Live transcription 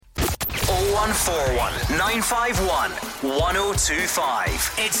0141 951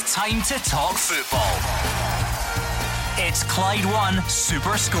 1025. It's time to talk football. It's Clyde One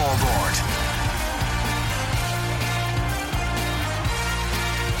Super Scoreboard.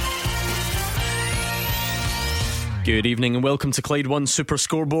 Good evening and welcome to Clyde One Super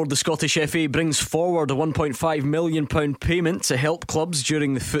Scoreboard. The Scottish FA brings forward a £1.5 million payment to help clubs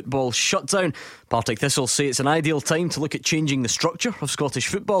during the football shutdown. Partick Thistle say it's an ideal time to look at changing the structure of Scottish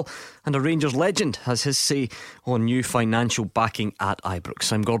football, and a Rangers legend has his say on new financial backing at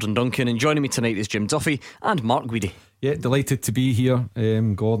Ibrox. I'm Gordon Duncan, and joining me tonight is Jim Duffy and Mark Guidi. Yeah, delighted to be here,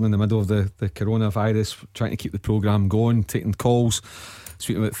 Gordon, in the middle of the coronavirus, trying to keep the programme going, taking calls,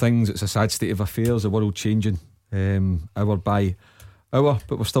 speaking about things. It's a sad state of affairs, the world changing hour by hour,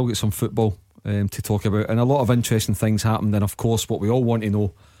 but we've still got some football to talk about, and a lot of interesting things happened. And of course, what we all want to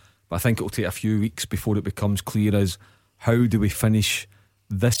know, but I think it'll take a few weeks before it becomes clear, is how do we finish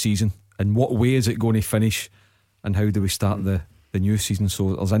this season, and what way is it going to finish, and how do we start the new season.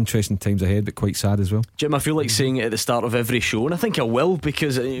 So there's interesting times ahead, but quite sad as well. Jim, I feel like saying it at the start of every show, and I think I will,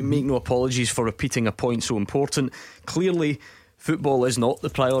 because make no apologies for repeating a point so important. Clearly football is not the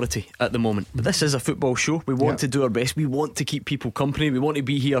priority at the moment, but this is a football show. We want to do our best. We want to keep people company. We want to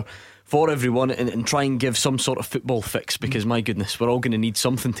be here for everyone and try and give some sort of football fix, because my goodness, we're all going to need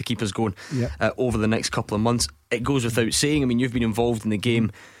something to keep us going over the next couple of months. It goes without saying. I mean, you've been involved in the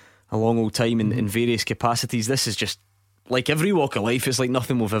game a long old time in various capacities. This is just like every walk of life. It's like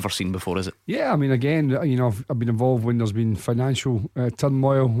nothing we've ever seen before, is it? Yeah, I mean, again, you know, I've been involved when there's been financial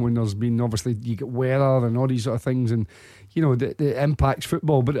turmoil, when there's been, obviously, you get weather and all these sort of things, and you know, the impacts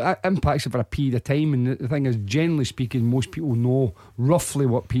football, but it impacts it for a period of time. And the thing is, generally speaking, most people know roughly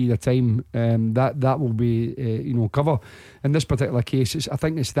what period of time that will be cover. In this particular case, I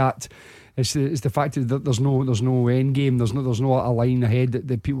think it's that. It's the fact that there's no end game. There's no a line ahead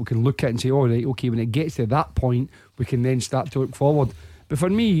that people can look at and say, oh right, okay, when it gets to that point, we can then start to look forward. But for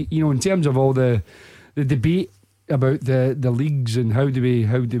me, you know, in terms of all the debate about the leagues and how do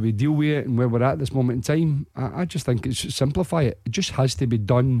we deal with it and where we're at this moment in time, I just think it should simplify it. It just has to be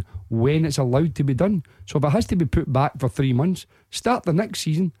done when it's allowed to be done. So if it has to be put back for 3 months, start the next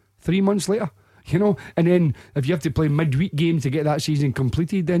season 3 months later, you know. And then if you have to play midweek games to get that season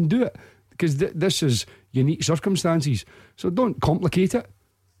completed, then do it, because this is unique circumstances. So don't complicate it.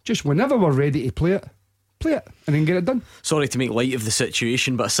 Just whenever we're ready to play it and then get it done. Sorry to make light of the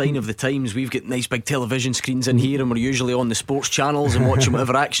situation, but a sign of the times. We've got nice big television screens in here, and we're usually on the sports channels and watching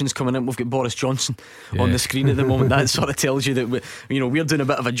whatever action's coming in. We've got Boris Johnson on the screen at the moment. That sort of tells you that we're doing a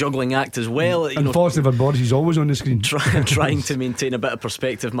bit of a juggling act as well. Unfortunately for Boris, he's always on the screen. Trying to maintain a bit of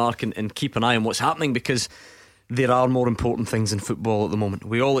perspective, Mark, and keep an eye on what's happening, because there are more important things in football at the moment.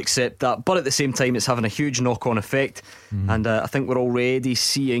 We all accept that, but at the same time, it's having a huge knock-on effect. And I think we're already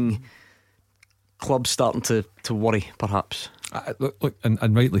seeing clubs starting to worry, perhaps. Look,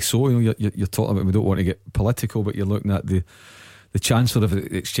 and rightly so. You know, you're talking about, we don't want to get political, but you're looking at the Chancellor of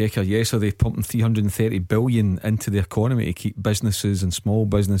the Exchequer yesterday pumping 330 billion into the economy to keep businesses and small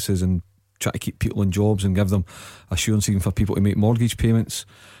businesses, and try to keep people in jobs and give them assurance even for people to make mortgage payments,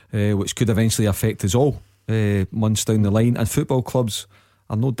 which could eventually affect us all months down the line. And football clubs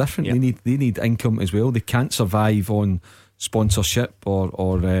are no different. They need income as well. They can't survive on sponsorship or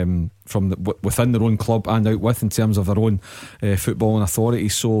from within their own club and out with, in terms of their own footballing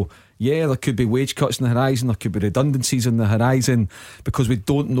authorities. So yeah, there could be wage cuts on the horizon, there could be redundancies on the horizon, because we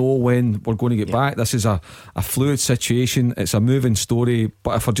don't know when we're going to get back. This is a fluid situation, it's a moving story.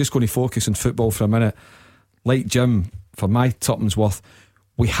 But if we're just going to focus on football for a minute, like Jim, for my tuppence worth,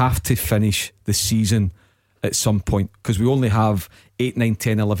 we have to finish the season at some point, because we only have 8, 9,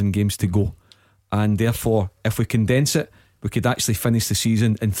 10, 11 games to go, and therefore if we condense it, we could actually finish the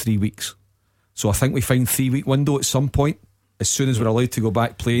season in 3 weeks. So I think we find 3 week window at some point, as soon as we're allowed to go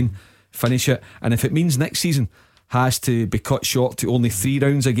back playing, finish it. And if it means next season has to be cut short to only 3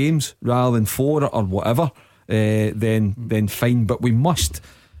 rounds of games rather than 4 or whatever, then fine. But we must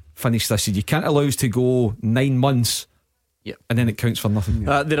finish this season. You can't allow us to go 9 months and then it counts for nothing.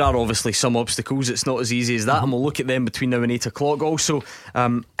 There are obviously some obstacles. It's not as easy as that, and we'll look at them between now and 8 o'clock. Also,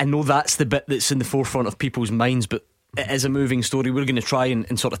 I know that's the bit that's in the forefront of people's minds, but it is a moving story. We're going to try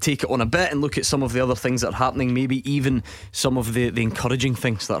and sort of take it on a bit and look at some of the other things that are happening, maybe even some of the encouraging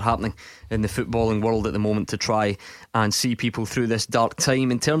things that are happening in the footballing world at the moment, to try and see people through this dark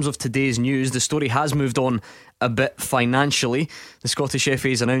time. In terms of today's news, the story has moved on a bit financially. The Scottish FA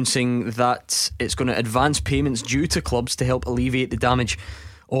is announcing that it's going to advance payments due to clubs to help alleviate the damage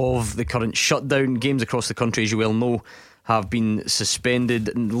of the current shutdown. Games across the country, as you well know, have been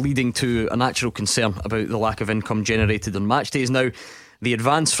suspended, leading to a natural concern about the lack of income generated on match days. Now, The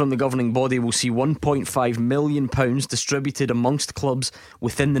advance from the governing body will see £1.5 million distributed amongst clubs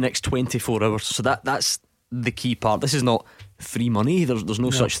within the next 24 hours. So that's the key part. This is not free money. There's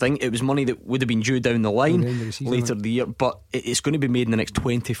no such thing. It was money that would have been due down the line later in the year, but it's going to be made in the next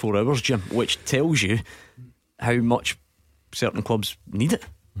 24 hours, Jim, which tells you how much certain clubs need it.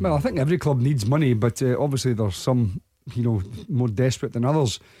 Well, I think every club needs money, but obviously there's some, more desperate than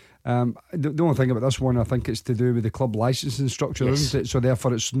others. The only thing about this one, I think it's to do with the club licensing structure, isn't it? So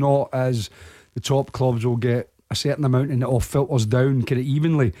therefore it's not as the top clubs will get a certain amount and it all filters down kind of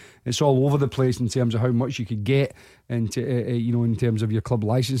evenly. It's all over the place in terms of how much you could get and in terms of your club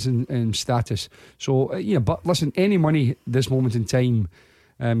licensing status. So but listen, any money this moment in time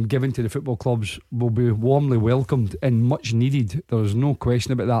given to the football clubs will be warmly welcomed and much needed. There's no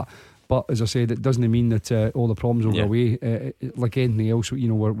question about that. But as I said, it doesn't mean that all the problems will go away. Like anything else,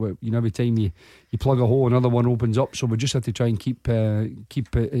 we're every time you plug a hole, another one opens up. So we just have to try and keep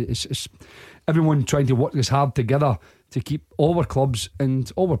it's everyone trying to work this hard together to keep all our clubs and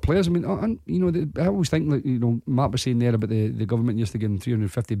all our players. I mean, I always think that Matt was saying there about the government used to give them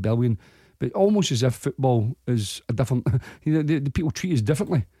 350 billion, but almost as if football is a different. The people treat us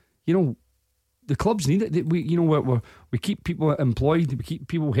differently. The clubs need it. We keep people employed, we keep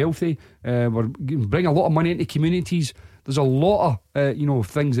people healthy, we bring a lot of money into communities. There's a lot of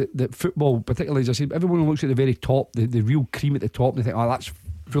things that football, particularly as I said, everyone looks at the very top, the real cream at the top, and they think, oh, that's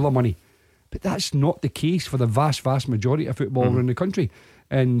full of money. But that's not the case for the vast majority of football around the country.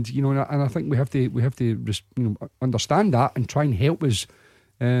 And and I think we have to understand that and try and help us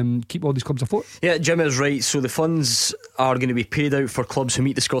keep all these clubs afloat. Yeah, Jim is right. So the funds are going to be paid out for clubs who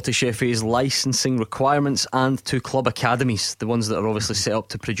meet the Scottish FA's licensing requirements and to club academies, the ones that are obviously set up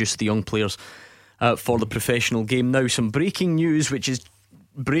to produce the young players for the professional game. Now, some breaking news, which is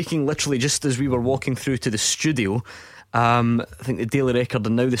breaking literally just as we were walking through to the studio. I think the Daily Record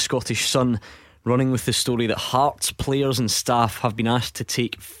and now the Scottish Sun running with the story that Hearts players and staff have been asked to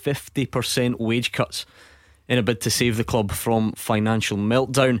take 50% wage cuts in a bid to save the club from financial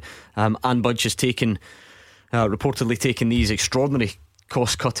meltdown. Anne Budge has reportedly taken these extraordinary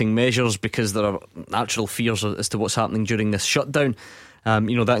cost-cutting measures because there are natural fears as to what's happening during this shutdown.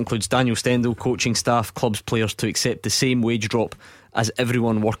 That includes Daniel Stendhal, coaching staff, clubs, players to accept the same wage drop as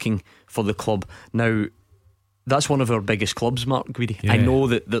everyone working for the club. Now, that's one of our biggest clubs, Mark Guidi. I know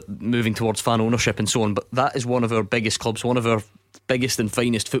that moving towards fan ownership and so on, but that is one of our biggest clubs, one of our biggest and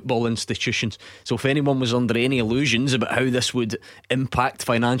finest football institutions. So if anyone was under any illusions about how this would impact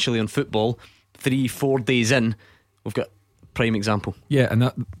financially on football, 3-4 days in, we've got a prime example. Yeah, and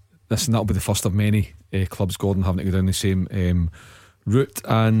that'll be the first of many clubs, Gordon, having to go down the same route.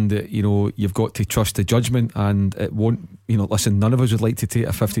 And you've got to trust the judgment, and it won't. Listen, none of us would like to take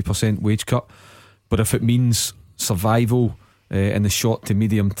a 50% wage cut, but if it means survival in the short to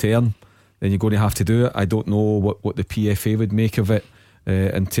medium term, then you're going to have to do it. I don't know what the PFA would make of it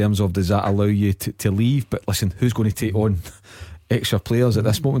in terms of, does that allow you to leave? But listen, who's going to take on extra players at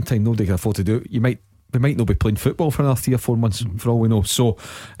this moment in time? Nobody can afford to do it. We might not be playing football for another 3 or 4 months for all we know. So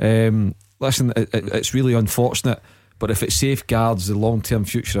listen, it's really unfortunate, but if it safeguards the long-term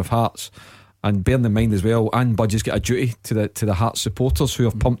future of Hearts, and bearing in mind as well, Anne Budge has got a duty to the Hearts supporters who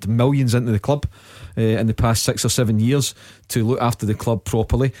have pumped millions into the club in the past 6 or 7 years to look after the club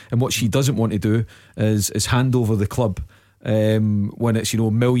properly. And what she doesn't want to do is hand over the club when it's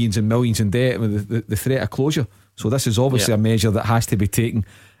millions and millions in debt with the threat of closure. So this is obviously a measure that has to be taken.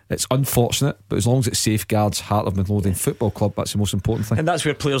 It's unfortunate, but as long as it safeguards Heart of Midlothian Football Club, that's the most important thing. And that's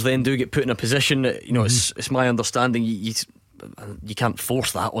where players then do get put in a position. It's my understanding you can't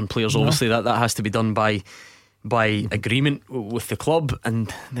force that on players. Obviously, that has to be done by agreement with the club,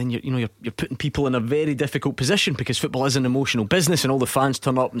 and then you're putting people in a very difficult position, because football is an emotional business, and all the fans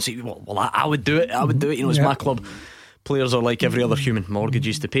turn up and say, well I would do it. It's my club. Players are like every other human,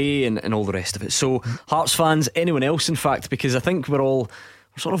 mortgages to pay and all the rest of it. So Hearts fans, anyone else in fact, because I think we're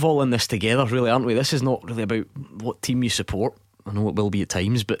sort of all in this together, really, aren't we? This is not really about what team you support. I know it will be at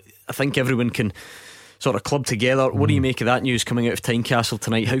times, but I think everyone can sort of club together. What do you make of that news coming out of Tynecastle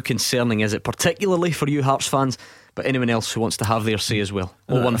tonight? How concerning is it, particularly for you Hearts fans, but anyone else who wants to have their say as well?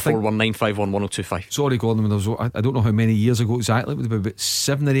 01419511025. Sorry, Gordon, I don't know how many years ago exactly, it was about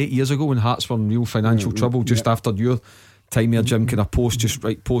 7 or 8 years ago when Hearts were in real financial trouble, just after your time there, Jim, kind of post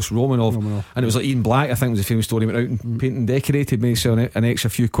Romanov. And it was like Ian Black, I think, was the famous story, went out and painted and decorated, maybe selling an extra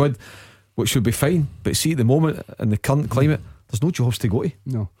few quid, which would be fine. But see, at the moment, in the current climate, there's no jobs to go to.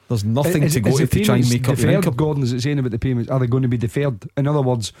 No, there's nothing to go to try and make up your income. Gordon, is it saying about the payments? Are they going to be deferred? In other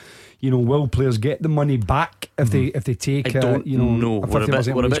words, will players get the money back if they take? I don't know. We're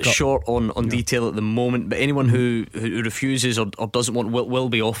a bit cut? short on detail at the moment, but anyone who refuses or doesn't want will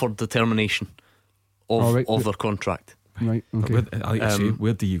be offered the termination of their contract. Right. Okay. Like I say,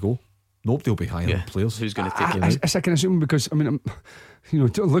 where do you go? Nobody will be hiring players. Who's going to take you? I can assume, because to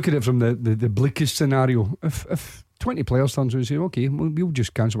look at it from the bleakest scenario, if 20 players turn around and say, okay, we'll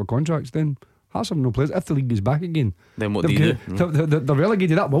just cancel our contracts, then Hearts have no players. If the league is back again, then what do you do? They're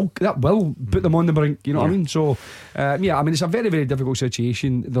relegated. That will put them on the brink. You know what I mean? So it's a very, very difficult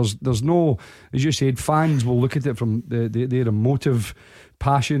situation. There's no, as you said, fans will look at it from their emotive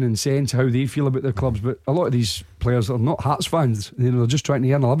passion and sense how they feel about their clubs. But a lot of these players are not Hearts fans. They're just trying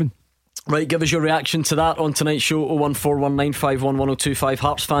to earn a living. Right, give us your reaction to that on tonight's show. 01419511025.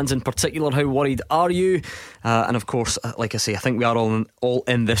 Hearts fans in particular, how worried are you? And of course, like I say, I think we are all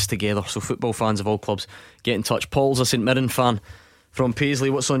in this together. So football fans of all clubs, get in touch. Paul's a St Mirren fan from Paisley.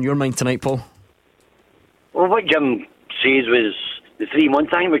 What's on your mind tonight, Paul? Well, what Jim says was the 3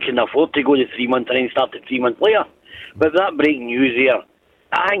 month thing. We can afford to go the 3 month and then start the 3 month later. But that breaking news here,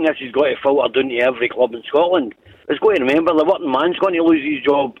 I think this has got to filter down to every club in Scotland. It's got to remember the working man's going to lose his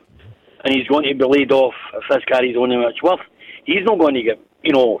job, and he's going to be laid off if this carries on how it's worth. He's not going to get,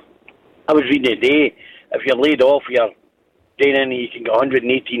 I was reading today, if you're laid off, you're staying in, you can get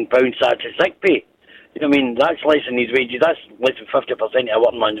 £118 that's a sick pay. You know what I mean? That's less than his wages. That's less than 50% of a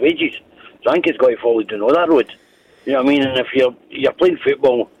working man's wages. So I think it's got to follow down that road. You know what I mean? And if you're playing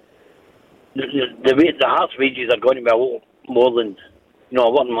football, the Hearts' wages are going to be a lot more than a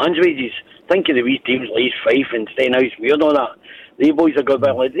working man's wages. Think of the wee teams like East Fife and Stenhousemuir and all that. They boys are good,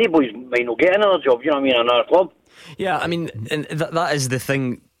 but they boys might not get another job, you know what I mean, another club. Yeah, I mean, and that is the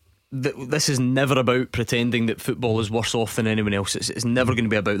thing. This is never about pretending that football is worse off than anyone else. It's never going to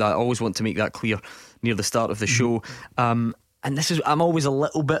be about that. I always want to make that clear near the start of the show. And I'm always a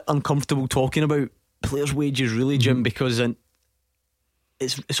little bit uncomfortable talking about players' wages, really, Jim, because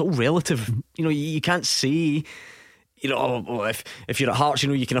it's all relative. You can't say, if you're at Hearts,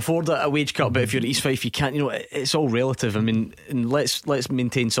 you can afford a wage cut, but if you're at East Fife, you can't. It's all relative. I mean, and let's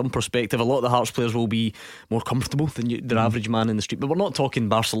maintain some perspective. A lot of the Hearts players will be more comfortable than their average man in the street, but we're not talking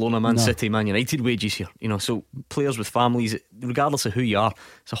Barcelona, Man City, Man United wages here. So players with families, regardless of who you are,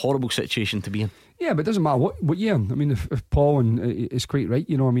 it's a horrible situation to be in. Yeah, but it doesn't matter what you earn. I mean, if Paul is quite right,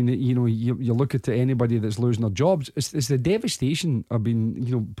 you look at anybody that's losing their jobs. It's the devastation of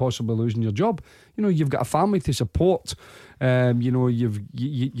being, possibly losing your job. You've got a family to support. You've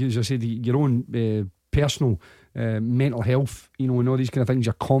as I said, your own personal mental health. And all these kind of things.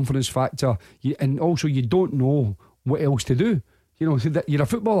 Your confidence factor, and also you don't know what else to do. You're a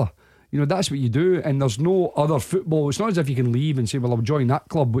footballer. That's what you do, and there's no other football. It's not as if you can leave and say, well, I'll join that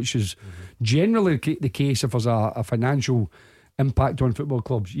club, which is generally the case if there's a financial impact on football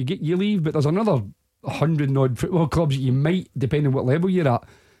clubs. You leave, but there's another 100 odd football clubs that you might, depending on what level you're at,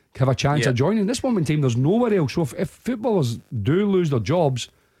 have a chance of joining. This moment in time, there's nowhere else. So if footballers do lose their jobs,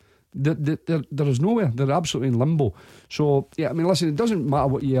 there is nowhere. They're absolutely in limbo. So listen, it doesn't matter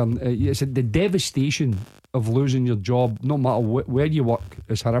what you earn. It's the devastation of losing your job, no matter where you work,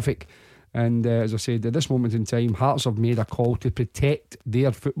 is horrific. And as I said, at this moment in time, Hearts have made a call to protect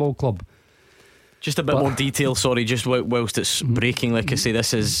their football club. Just a bit more detail, sorry, just whilst it's breaking. Like I say,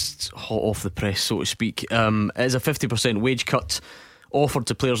 this is hot off the press, so to speak. It is a 50% wage cut offered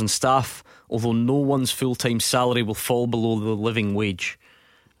to players and staff, although no one's full-time salary will fall below the living wage.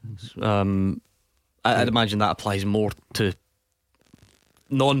 I'd imagine that applies more to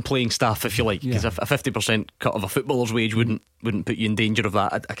non-playing staff, if you like, because a 50% cut of a footballer's wage wouldn't put you in danger of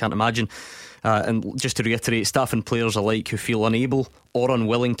that. I can't imagine. And just to reiterate, staff and players alike who feel unable or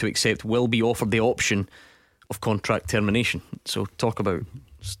unwilling to accept will be offered the option of contract termination. So talk about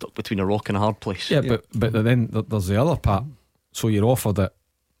stuck between a rock and a hard place. But then there's the other part. So you're offered it.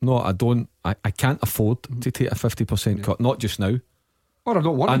 No, I can't afford to take a 50% cut, not just now, or I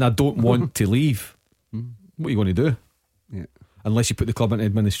don't want and I don't want to leave. What are you going to do? Unless you put the club into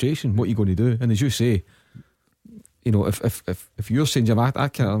administration, what are you going to do? And as you say, if you're saying, Jim, I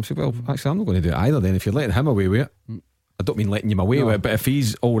can't, I'm saying, well, actually, I'm not going to do it either. Then if you're letting him away with it, I don't mean letting him away with it, but if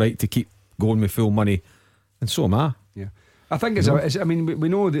he's all right to keep going with full money, then so am I. I think we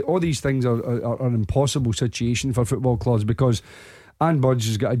know that all these things are an impossible situation for football clubs, because Anne Budge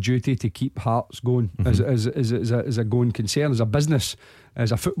has got a duty to keep Hearts going as a going concern, as a business,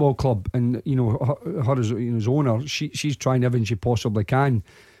 as a football club, and her as owner, she's trying everything she possibly can.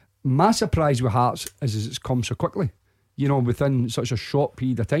 My surprise with Hearts is it's come so quickly, within such a short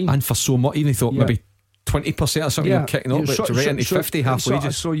period of time, and for so much. Even thought maybe 20% or something, you're kicking up, but right into 50 half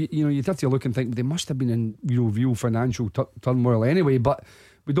wages. So you'd have to look and think they must have been in real financial turmoil anyway. But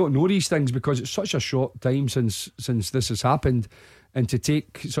we don't know these things because it's such a short time since this has happened, and to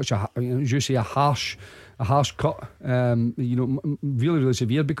take such a, as you say, a harsh cut, really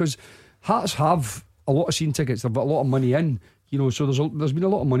severe, because Hearts have a lot of season tickets, they've got a lot of money in, so there's been a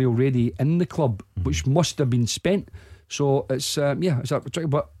lot of money already in the club, which must have been spent. So it's it's a tricky,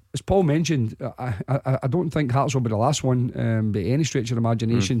 but as Paul mentioned, I don't think Hearts will be the last one by any stretch of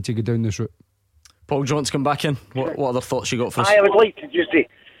imagination to go down this route. Paul, do you want to come back in? What other thoughts you got for us? I would like to just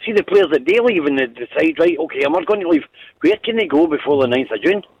see the players that they leave and they decide, right, okay, I'm not going to leave. Where can they go before the 9th of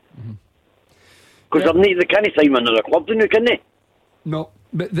June? Because they can't sign another club, can they? No,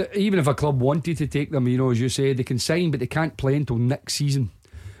 but even if a club wanted to take them, as you say, they can sign, but they can't play until next season.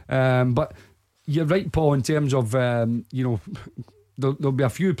 But you're right, Paul, in terms of there'll be a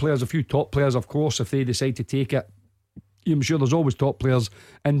few top players, of course, if they decide to take it. I'm sure there's always top players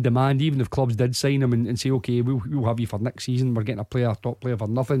in demand, even if clubs did sign them and say, okay, we'll have you for next season, we're getting a top player for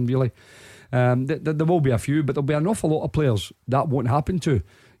nothing really. There will be a few, but there'll be an awful lot of players that won't happen to.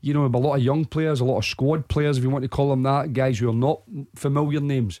 There'll be a lot of young players, a lot of squad players, if you want to call them that, guys who are not familiar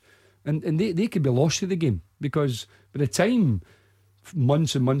names, and they could be lost to the game, because by the time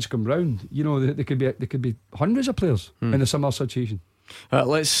months and months come round, there could be hundreds of players in a similar situation.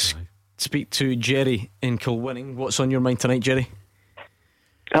 Let's speak to Jerry in Kilwinning. What's on your mind tonight, Jerry?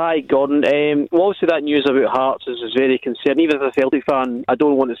 Hi, Gordon. Well, obviously that news about Hearts is very concerning. Even as a Celtic fan, I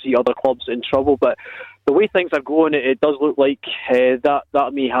don't want to see other clubs in trouble, but the way things are going, it does look like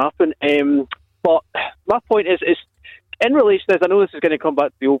that may happen. But my point is in relation to this, I know this is going to come back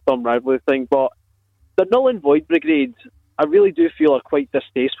to the Old Firm rivalry thing, but the null and void brigade, I really do feel, are quite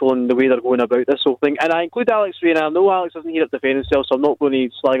distasteful in the way they're going about this whole thing. And I include Alex Rayner. I know Alex doesn't here to defend himself, so I'm not going to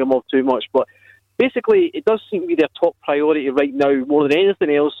slag him off too much, but basically it does seem to be their top priority right now, more than anything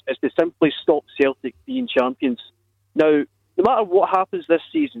else, is to simply stop Celtic being champions. Now, no matter what happens this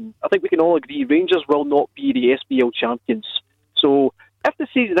season, I think we can all agree Rangers will not be the SPL champions. So if the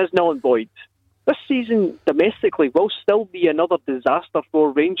season is null and void, this season domestically will still be another disaster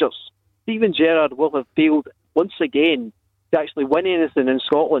for Rangers. Steven Gerrard will have failed once again to actually win anything in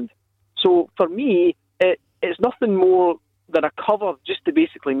Scotland. So for me, it's nothing more than a cover just to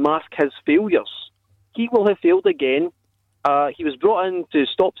basically mask his failures. He will have failed again. He was brought in to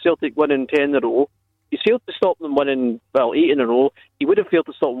stop Celtic winning 10 in a row. He's failed to stop them winning, 8 in a row. He would have failed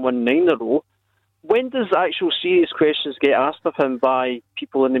to stop them winning 9 in a row. When does actual serious questions get asked of him by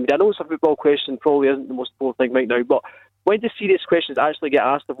people in the media? I know it's a football question, probably isn't the most important thing right now, but when do serious questions actually get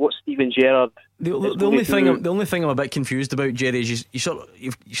asked of what Steven Gerrard the only thing I'm a bit confused about, Jerry, is you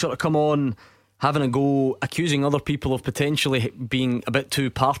sort of come on having a go accusing other people of potentially being a bit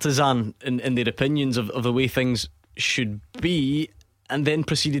too partisan in their opinions of the way things should be, and then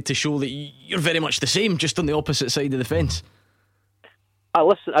proceeded to show that you're very much the same, just on the opposite side of the fence.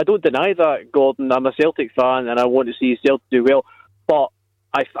 Listen, I don't deny that, Gordon. I'm a Celtic fan and I want to see Celtic do well, but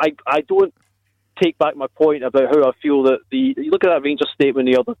I don't take back my point about how I feel that you look at that Rangers statement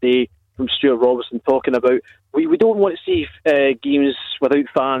the other day from Stuart Robertson talking about we don't want to see games without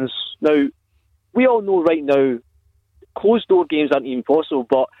fans. Now, we all know right now closed door games aren't even possible,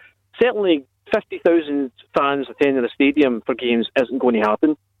 but certainly 50,000 fans attending a stadium for games isn't going to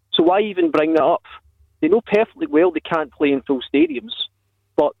happen. So why even bring that up? They know perfectly well they can't play in full stadiums,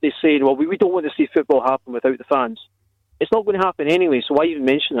 but they say, well, we don't want to see football happen without the fans. It's not going to happen anyway, so why even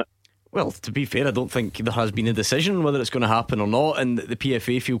mention it? Well, to be fair, I don't think there has been a decision whether it's going to happen or not, and the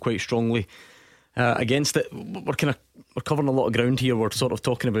PFA feel quite strongly against it. We're covering a lot of ground here. We're sort of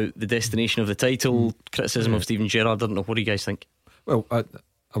talking about the destination of the title, criticism of Steven Gerrard. I don't know, what do you guys think? Well, I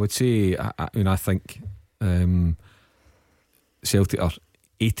would say, I think Celtic are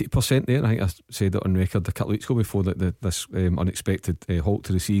 80% there. I think I said it on record a couple of weeks ago before this unexpected halt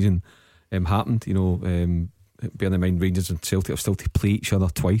to the season happened. Bearing in mind Rangers and Celtic have still to play each other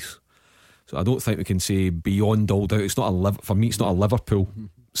twice, so I don't think we can say beyond all doubt. For me, it's not a Liverpool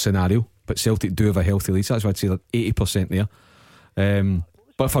scenario, but Celtic do have a healthy lead, so that's why I'd say that 80% there.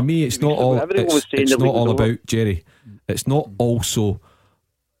 But for me, it's not all. It's not all about Jerry. It's not also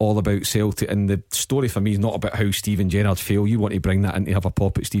all about Celtic, and the story for me is not about how Steven Gerrard failed. You want to bring that in to have a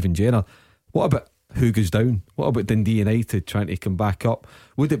pop at Steven Gerrard. What about who goes down? What about Dundee United trying to come back up?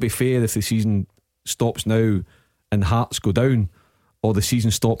 Would it be fair if the season stops now and Hearts go down, or the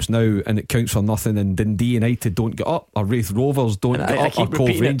season stops now and it counts for nothing and Dundee United don't get up, or Raith Rovers don't get up, or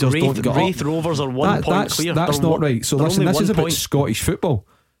Cove Rangers don't get up? Raith Rovers are 1 point clear. That's not right. So listen, this is about Scottish football,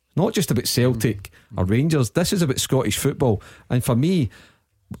 not just about Celtic or Rangers. This is about Scottish football. And for me,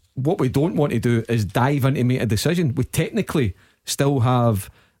 what we don't want to do is dive into make a decision. We technically still have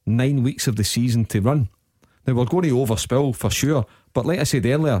 9 weeks of the season to run. Now we're going to overspill for sure, but like I said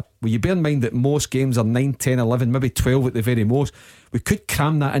earlier, will you bear in mind that most games are 9, 10, 11, maybe 12 at the very most. We could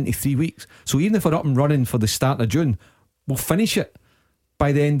cram that into 3 weeks. So even if we're up and running for the start of June, we'll finish it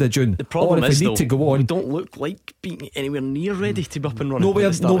by the end of June. The problem or if is, we need to go on, we don't look like being anywhere near ready to be up and running.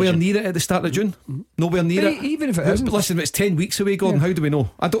 Nowhere near it at the start of June. Nowhere near it. Even if it isn't. Listen, if it's 10 weeks away, Gordon, how do we know?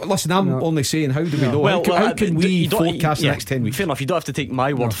 I'm only saying, how do we know? Well, how can we forecast the yeah, next 10 weeks? Fair enough, you don't have to take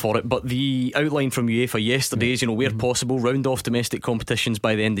my word for it, but the outline from UEFA yesterday is, where possible, round off domestic competitions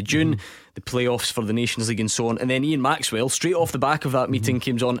by the end of June, the playoffs for the Nations League and so on. And then Ian Maxwell, straight off the back of that meeting,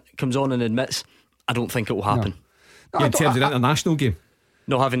 comes on and admits, I don't think it will happen. In terms of the international game,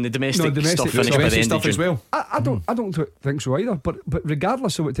 no, having the domestic stuff finished by the end of June as well. I don't think so either. But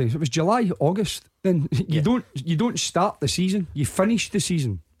regardless of what it is, it was July, August. Then you don't start the season. You finish the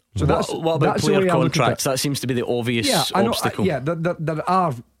season. So what about player contracts? That seems to be the obvious obstacle. There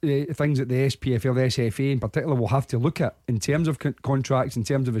are things that the SPFL, the SFA in particular, will have to look at in terms of contracts, in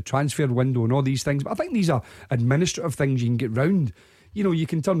terms of the transfer window and all these things. But I think these are administrative things you can get round. You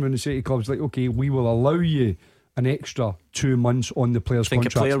can turn around and say to clubs like, okay, we will allow you an extra 2 months on the player's contract. I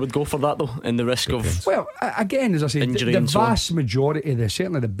think a player would go for that though, in the risk of again, as I say, the vast majority of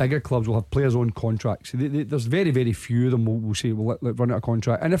certainly the bigger clubs will have players on contracts. There's very, very few of them will say, well, let's run out of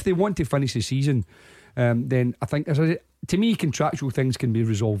contract. And if they want to finish the season, then I think, as I say, to me, contractual things can be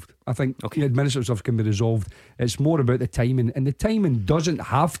resolved. I think administrative stuff can be resolved. It's more about the timing, and the timing doesn't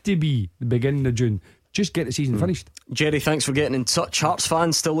have to be the beginning of June. Just get the season finished. Jerry, thanks for getting in touch. Hearts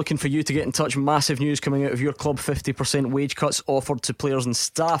fans still looking for you to get in touch. Massive news coming out of your club. 50% wage cuts offered to players and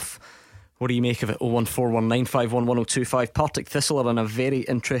staff. What do you make of it? 01419511025. Partick Thistle are in a very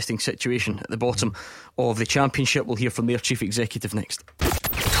interesting situation at the bottom of the Championship. We'll hear from their chief executive next.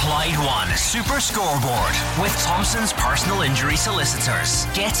 Clyde One Super Scoreboard with Thompson's personal injury solicitors.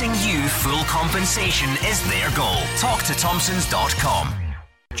 Getting you full compensation is their goal. Talk to Thompsons.com.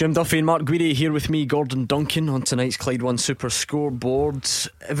 Jim Duffy and Mark Guidi here with me, Gordon Duncan, on tonight's Clyde One Super Scoreboard.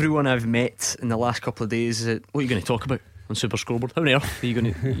 Everyone I've met in the last couple of days, what are you going to talk about on Super Scoreboard? How on earth are you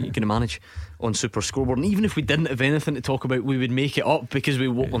going to manage on Super Scoreboard? And even if we didn't have anything to talk about, we would make it up, because we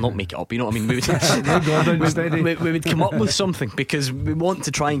will not make it up, you know what I mean? We would come up with something, because we want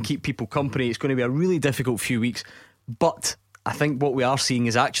to try and keep people company. It's going to be a really difficult few weeks, but I think what we are seeing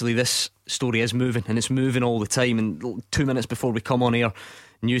is actually this story is moving, and it's moving all the time. And 2 minutes before we come on air,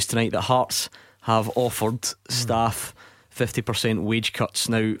 news tonight that Hearts have offered staff 50% wage cuts.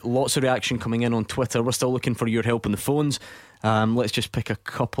 Now, lots of reaction coming in on Twitter. We're still looking for your help on the phones. Let's just pick a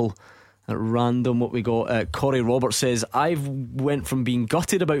couple at random. What we got, Corey Roberts says, I've went from being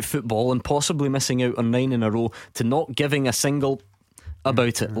gutted about football and possibly missing out on 9 in a row to not giving a single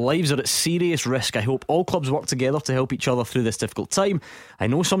about it. Lives are at serious risk. I hope all clubs work together to help each other through this difficult time. I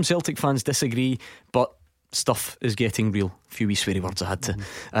know some Celtic fans disagree, but stuff is getting real. A few wee sweary words I had to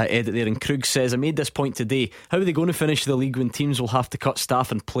edit there. And Krug says, I made this point today. How are they going to finish the league when teams will have to cut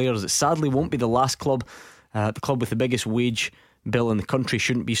staff and players? It sadly won't be the last club. The club with the biggest wage bill in the country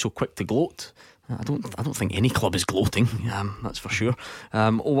shouldn't be so quick to gloat. I don't think any club is gloating, that's for sure.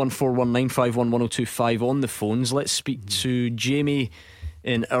 01419511025 on the phones. Let's speak to Jamie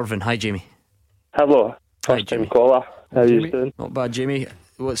in Irvine. Hi, Jamie. Hello. Hi, Jamie. Caller. How are you doing? Not bad, Jamie.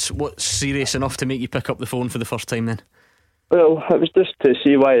 What's serious enough to make you pick up the phone for the first time then? Well, it was just to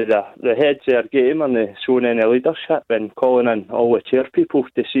see why the heads are game and they're showing any leadership and calling in all the chair people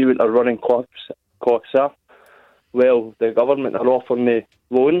to see what their running costs are. Well, the government are offering the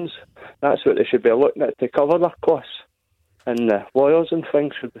loans. That's what they should be looking at to cover their costs. And the lawyers and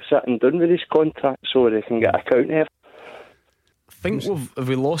things should be sitting down with these contracts so they can get account here. I think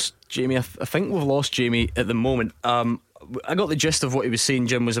we lost Jamie. I think we've lost Jamie at the moment. I got the gist of what he was saying.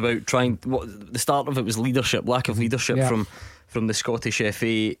 Jim was about the start of it was leadership, lack of leadership from the Scottish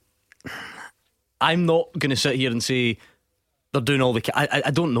FA. I'm not going to sit here and say they're doing all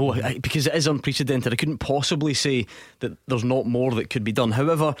I don't know, because it is unprecedented. I couldn't possibly say that there's not more that could be done.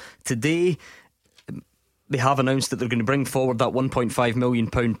 However, today they have announced that they're going to bring forward that £1.5 million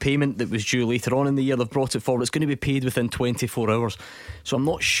payment that was due later on in the year. They've brought it forward. It's going to be paid within 24 hours. So I'm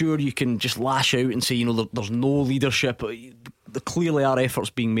not sure you can just lash out and say, there's no leadership. There clearly are efforts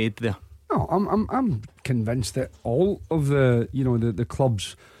being made there. No, I'm convinced that all of the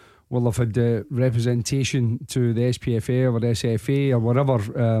clubs will have had representation to the SPFA or the SFA or whatever,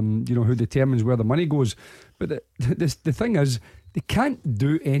 who determines where the money goes. But the thing is, they can't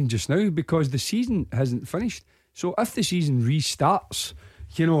do end just now because the season hasn't finished. So if the season restarts,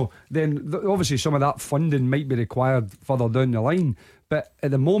 you know, then obviously some of that funding might be required further down the line. But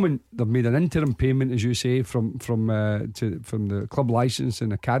at the moment, they've made an interim payment, as you say, from the club licence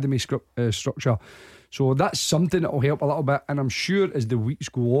and academy structure. So that's something that will help a little bit. And I'm sure as the weeks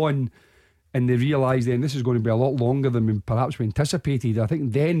go on and they realise then this is going to be a lot longer than perhaps we anticipated, I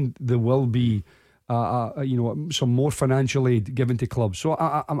think then there will be some more financial aid given to clubs. So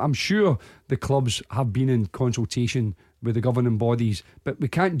I'm sure the clubs have been in consultation with the governing bodies, but we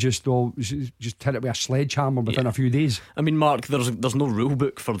can't just hit it with a sledgehammer within a few days. I mean, Mark, there's no rule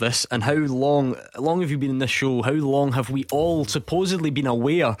book for this. And how long have you been in this show? How long have we all supposedly been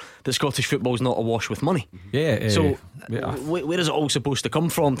aware that Scottish football is not awash with money? So where is it all supposed to come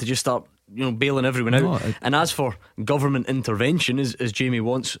from to just start bailing everyone out? And as for government intervention, as Jamie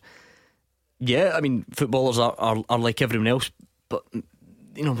wants, I mean, footballers are like everyone else, but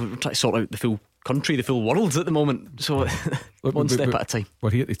we're trying to sort out the full country, the full world at the moment. So one step at a time.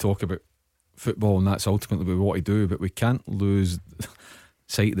 We're here to talk about football, and that's ultimately what we want to do, but we can't lose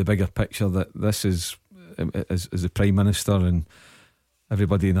sight of the bigger picture that this is, as the Prime Minister and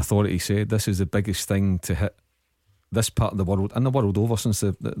everybody in authority said, this is the biggest thing to hit this part of the world and the world over since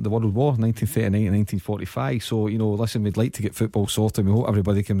the World War, 1939 and 1945. So listen, we'd like to get football sorted. We hope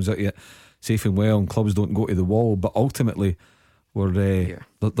everybody comes out of it safe and well and clubs don't go to the wall, but ultimately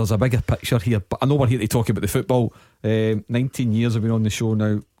there's a bigger picture here. But I know we're here to talk about the football. 19 years I've been on the show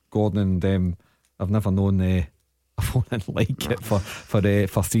now, Gordon, and I've never known a phone-in like it for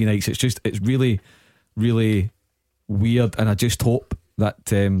 3 nights. It's really, really weird, and I just hope that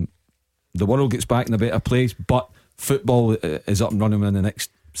the world gets back in a better place, but football is up and running in the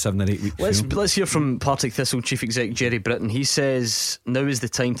next 7 or 8 weeks. Let's hear from Partick Thistle Chief Exec Jerry Britton. He says now is the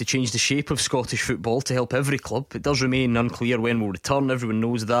time to change the shape of Scottish football to help every club. It does remain unclear when we'll return, everyone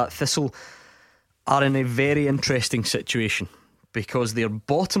knows that. Thistle are in a very interesting situation because they're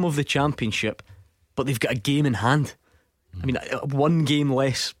bottom of the championship, but they've got a game in hand. I mean, one game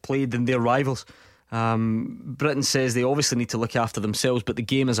less played than their rivals. Britton says they obviously need to look after themselves, but the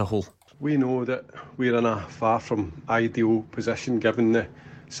game as a whole. We know that we're in a far from ideal position given the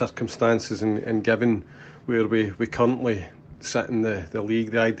circumstances and given where we currently sit in the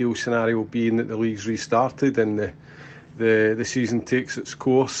league. The ideal scenario being that the league's restarted and the season takes its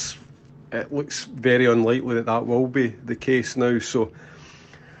course. It looks very unlikely that will be the case now, so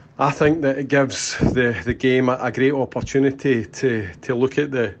I think that it gives the game a great opportunity to look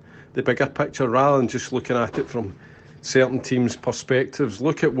at the bigger picture rather than just looking at it from certain teams' perspectives.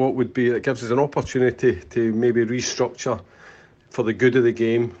 Look at what would be, it gives us an opportunity to maybe restructure for the good of the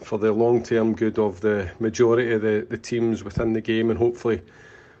game, for the long-term good of the majority of the teams within the game, and hopefully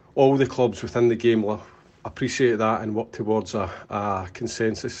all the clubs within the game will appreciate that and work towards a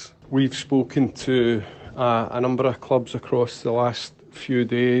consensus. We've spoken to a number of clubs across the last few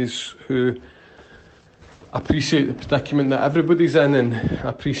days who appreciate the predicament that everybody's in and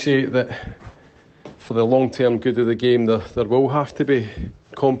appreciate that for the long-term good of the game there will have to be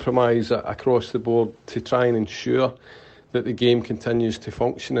compromise across the board to try and ensure that the game continues to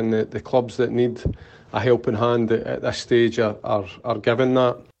function, and the clubs that need a helping hand at this stage are given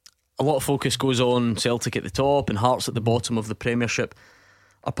that. A lot of focus goes on Celtic at the top and Hearts at the bottom of the Premiership.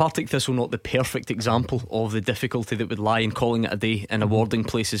 Are Partick Thistle not the perfect example of the difficulty that would lie in calling it a day and awarding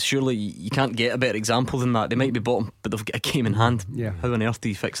places? Surely you can't get a better example than that. They might be bottom, but they've got a game in hand. How on earth do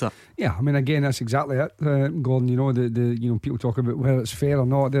you fix that? I mean, again, that's exactly it, Gordon. The people talk about whether it's fair or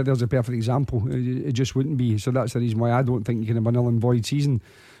not. There's a perfect example. It just wouldn't be. So that's the reason why I don't think you can have a null and void season.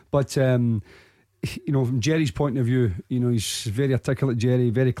 But from Jerry's point of view, he's very articulate, Jerry,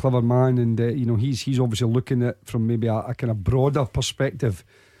 very clever man, and he's obviously looking at from maybe a kind of broader perspective.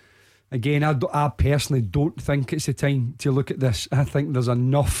 Again, I personally don't think it's the time to look at this. I think there's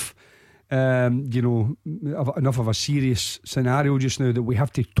enough enough of a serious scenario just now that we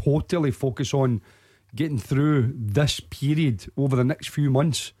have to totally focus on getting through this period over the next few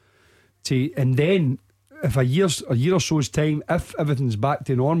months and then if a year or so's time, if everything's back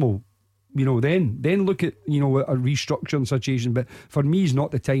to normal, then look at a restructuring situation. But for me, it's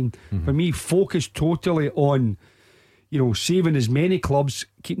not the time. For me, focus totally on saving as many clubs,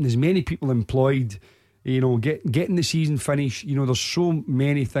 keeping as many people employed, getting the season finished. There's so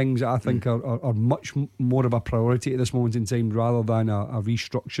many things that I think are much more of a priority at this moment in time rather than a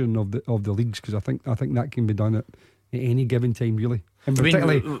restructuring of the leagues, because I think that can be done at any given time, really. And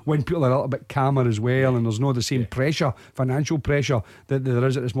particularly when people are a little bit calmer as well, and there's not the same pressure, financial pressure that there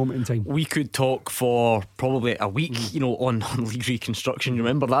is at this moment in time. We could talk for probably a week, on league reconstruction. You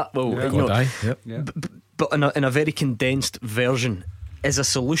remember that? But in a very condensed version, is a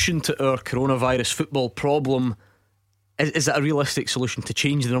solution to our coronavirus football problem Is that a realistic solution to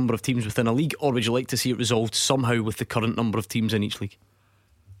change the number of teams within a league, or would you like to see it resolved somehow with the current number of teams in each league?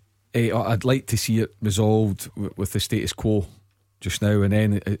 I'd like to see it resolved with the status quo just now, and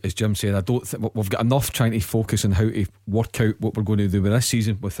then, as Jim said, I don't think we've got enough trying to focus on how to work out what we're going to do with this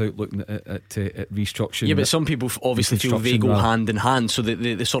season without looking at restructuring. Yeah, but some people obviously feel they go hand in hand, so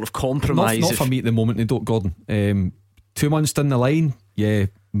the sort of compromise. Not for me at the moment, they don't, Gordon. 2 months down the line, yeah,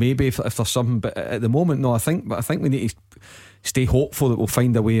 maybe if there's something, but at the moment, no. I think we need to stay hopeful that we'll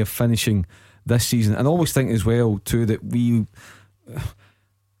find a way of finishing this season, and I always think as well too that we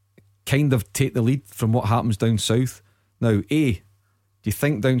kind of take the lead from what happens down south. Now, do you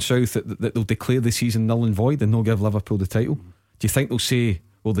think down south that they'll declare the season null and void and they'll give Liverpool the title? Do you think they'll say,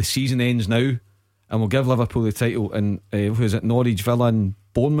 well, the season ends now and we'll give Liverpool the title, and who is it, Norwich, Villa and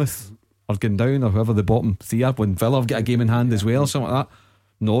Bournemouth are going down, or whoever the bottom three are, when Villa have got a game in hand as well, or something like that?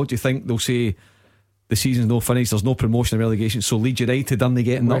 No. Do you think they'll say the season's no finish, there's no promotion or relegation, so Leeds United aren't they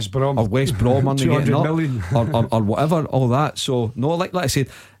getting West up, Brom. or West Brom aren't they getting up, million. or whatever, all that. So no, like I said,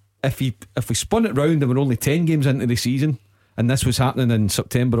 if we spun it round and we're only 10 games into the season and this was happening in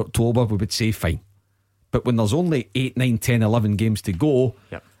September, October, we would say fine. But when there's only 8, 9, 10, 11 games to go,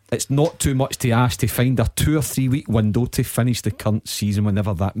 yep, it's not too much to ask to find a 2 or 3 week window to finish the current season,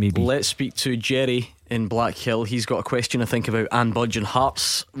 whenever that may be. Let's speak to Jerry in Black Hill. He's got a question, I think, about Anne Budge and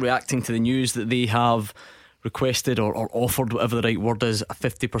Hearts reacting to the news that they have requested or offered, whatever the right word is, a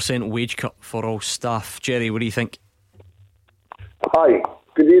 50% wage cut for all staff. Jerry, what do you think? Hi,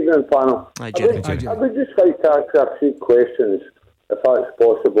 good evening, panel. Hi, Jerry. I would just like to ask a few questions, if that's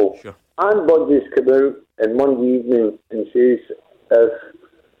possible. Sure. Anne Budge has come out on Monday evening and says if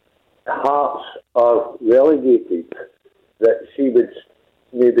Hearts are relegated, that she would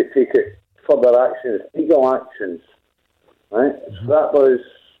maybe take it further actions, legal actions. Right? So that was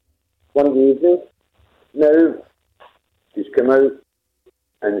Monday evening. Now she's come out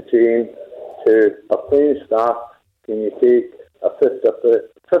and saying to her playing staff, can you take a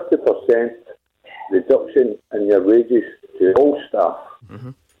 50% reduction in your wages to all staff?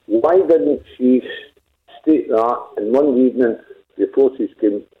 Why didn't she state that in one evening before she's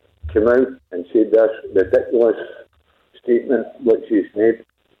come out and said this ridiculous statement which she's made?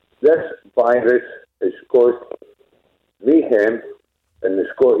 This virus has caused mayhem in the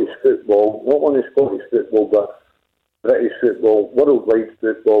Scottish football, not only Scottish football but British football, worldwide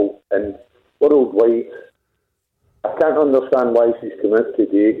football, and worldwide. I can't understand why she's come out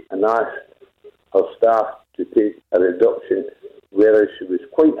today and asked her staff to take a reduction, whereas she was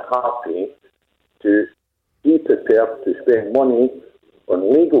quite happy to be prepared to spend money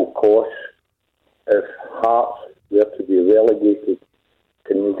on legal costs if Hearts were to be relegated.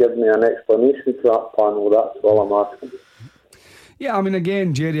 Can you give me an explanation for that, panel? That's all I'm asking. Yeah, I mean,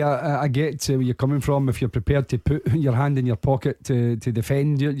 again, Jerry, I get where you're coming from. If you're prepared to put your hand in your pocket to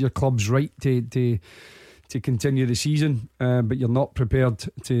defend your club's right to continue the season, but you're not prepared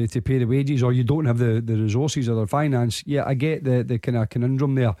to pay the wages, or you don't have the resources or the finance. Yeah, I get the kind of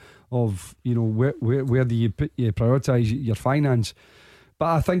conundrum there of, you know, where do you prioritise your finance. But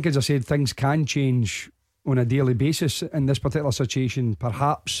I think, as I said, things can change on a daily basis in this particular situation.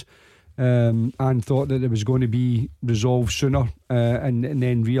 Perhaps and thought that it was going to be resolved sooner, and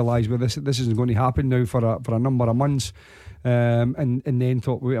then realised, well, this isn't going to happen now for a number of months, and then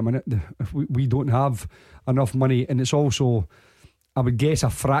thought, wait a minute, we don't have enough money. And it's also, I would guess, a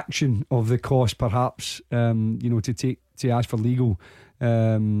fraction of the cost, perhaps, to ask for legal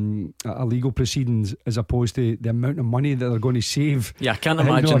proceedings, as opposed to the amount of money that they're going to save. Yeah, I can't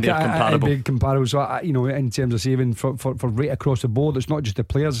imagine they're comparable. Big comparable. So in terms of saving for right across the board, it's not just the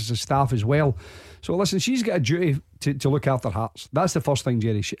players, it's the staff as well. So listen, she's got a duty to look after Hearts. That's the first thing,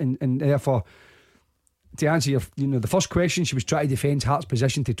 Jerry, and therefore, to answer the first question, she was trying to defend Hearts'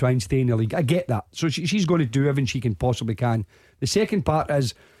 position to try and stay in the league. I get that. So she's going to do everything she can possibly can. The second part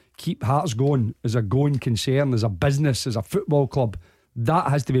is keep Hearts going as a going concern, as a business, as a football club. That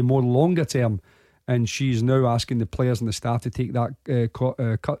has to be more longer term, and she's now asking the players and the staff to take that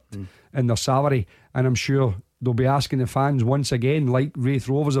cut in their salary. And I'm sure they'll be asking the fans once again, like Wraith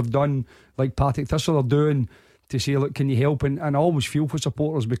Rovers have done, like Partick Thistle are doing, to say, look, can you help? And I always feel for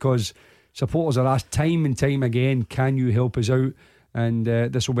supporters, because supporters are asked time and time again, can you help us out? And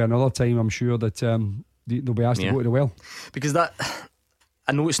this will be another time, I'm sure, that they'll be asked to go to the well. Because that,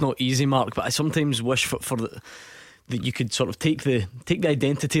 I know it's not easy, Mark, but I sometimes wish for that you could sort of take the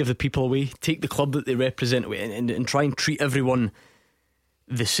identity of the people away, take the club that they represent away, and try and treat everyone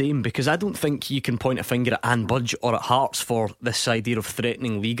the same. Because I don't think you can point a finger at Anne Budge or at Hearts for this idea of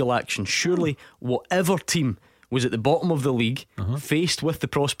threatening legal action. Surely whatever team was at the bottom of the league, faced with the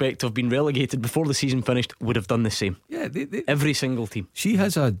prospect of being relegated before the season finished, would have done the same. Yeah, every single team. She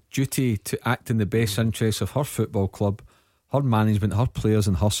has a duty to act in the best interests of her football club, her management, her players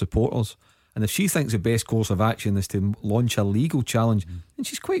and her supporters. And if she thinks the best course of action is to launch a legal challenge, then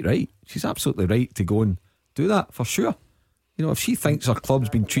she's quite right. She's absolutely right to go and do that, for sure. You know, if she thinks her club's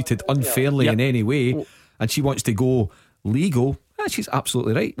been treated unfairly in any way and she wants to go legal, she's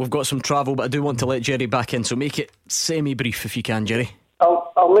absolutely right. We've got some travel, but I do want to let Jerry back in, so make it semi-brief if you can, Jerry.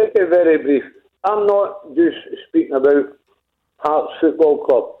 I'll make it very brief. I'm not just speaking about Hearts Football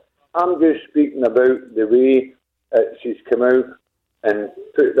Club. I'm just speaking about the way she's come out and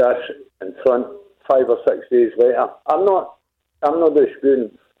put this in front 5 or 6 days later. I'm not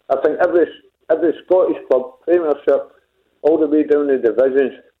disputing. I think every Scottish club, Premiership, all the way down the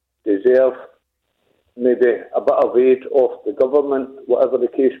divisions, deserve maybe a bit of aid off the government, whatever the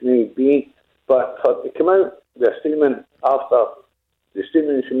case may be. But for to come out with a statement after the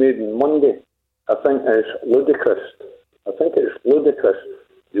statement she made on Monday, I think is ludicrous. I think it's ludicrous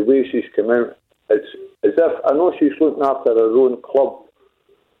the way she's come out. It's as if, I know she's looking after her own club,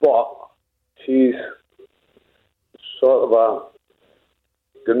 but she's sort of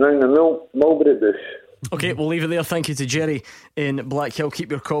going round the mulberry bush. Okay, we'll leave it there. Thank you to Jerry in Blackhill. Keep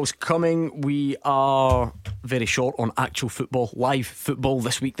your calls coming. We are very short on actual football, live football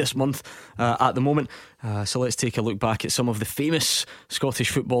this week, this month at the moment. So let's take a look back at some of the famous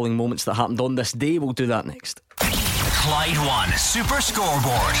Scottish footballing moments that happened on this day. We'll do that next. Clyde One Super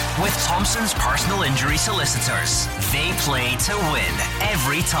Scoreboard with Thompson's personal injury solicitors. They play to win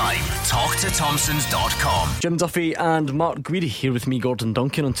every time. Talk to Thompsons.com. Jim Duffy and Mark Guidi here with me, Gordon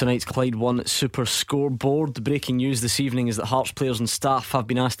Duncan, on tonight's Clyde One Super Scoreboard. The breaking news this evening is that Hearts players and staff have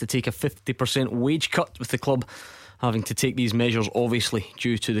been asked to take a 50% wage cut, with the club having to take these measures obviously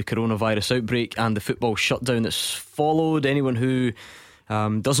due to the coronavirus outbreak and the football shutdown that's followed. Anyone who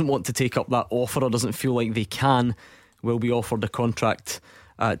doesn't want to take up that offer or doesn't feel like they can will be offered a contract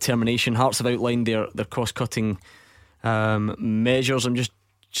termination. Hearts have outlined their cost-cutting measures. I'm just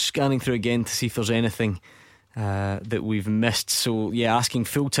scanning through again to see if there's anything that we've missed. So yeah, asking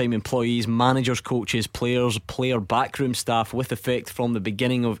full-time employees, managers, coaches, players, player backroom staff with effect from the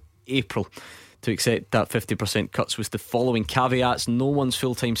beginning of April to accept that 50% cuts with the following caveats. No one's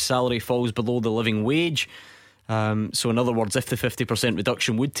full-time salary falls below the living wage. So in other words, if the 50%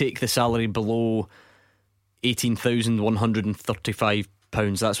 reduction would take the salary below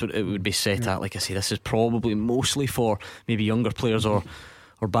 £18,135, that's what it would be set at. Like I say, this is probably mostly for maybe younger players or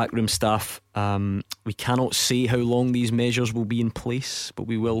backroom staff. We cannot say how long these measures will be in place, but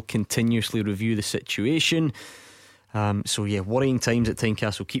we will continuously review the situation. So yeah, worrying times at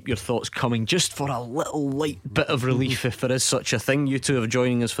Tynecastle. Keep your thoughts coming, just for a little light bit of relief, if there is such a thing. You two are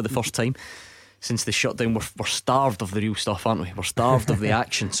joining us for the first time since the shutdown. We're starved of the real stuff, aren't we? We're starved of the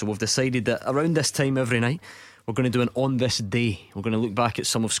action. So we've decided that around this time every night we're going to do an On This Day. We're going to look back at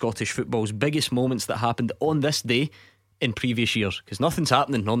some of Scottish football's biggest moments that happened on this day in previous years, because nothing's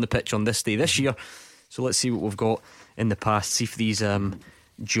happening on the pitch on this day this year. So let's see what we've got in the past, see if these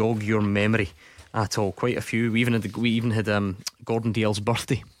jog your memory at all. Quite a few. We even had Gordon Dalziel's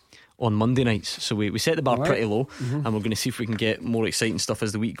birthday on Monday nights, so we set the bar pretty low. And we're going to see if we can get more exciting stuff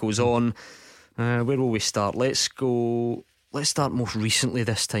as the week goes on. Where will we start? Let's start most recently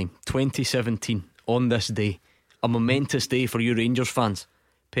this time, 2017. On this day, a momentous day for you Rangers fans.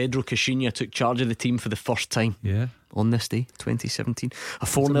 Pedro Caixinha took charge of the team for the first time. Yeah. On this day, 2017, a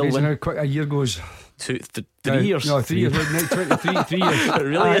 4-0 win. How quick a year goes. 3 years. No, 3 years. 3 years. It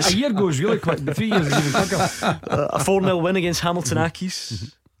really is. A year goes really quick, but 3 years is even quicker. A 4-0 win against Hamilton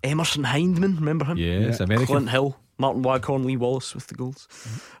Accies. Emerson Hindman, remember him? Yes, American. Clint Hill, Martin Waghorn, Lee Wallace with the goals.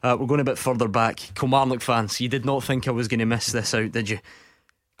 We're going a bit further back. Kilmarnock fans, you did not think I was going to miss this out, did you?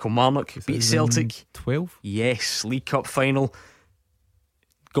 Kilmarnock beat Celtic 12. Yes, League Cup final.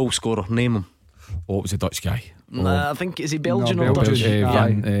 Goal scorer, name him. Oh, it was a Dutch guy. Nah, I think, is he Belgian No, or Dutch?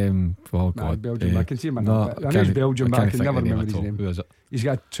 Belgian. Oh God, Belgium. I can see him. I know he's Belgian, but I can never remember his name. Who is it? He's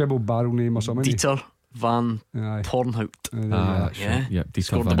got a treble barrel name or something. Dieter van Tornhout. That's right. Yeah,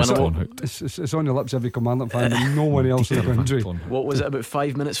 Dieter van Tornhout. It's on your lips, every Kilmarnock fan, and no one else in the country. What was it, about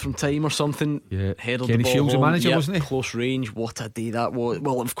 5 minutes from time or something? Yeah. Headed Kenny the ball Shields, the home. manager, wasn't he? Close range. What a day that was.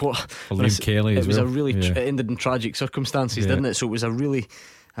 Well, of course, Liam Kelly. It was a really it ended in tragic circumstances, didn't it? So it was a really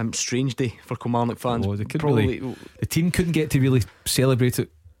strange day for Kilmarnock fans. The team couldn't get to really celebrate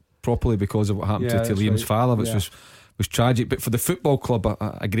it properly because of what happened to Liam's father, which was tragic. But for the football club,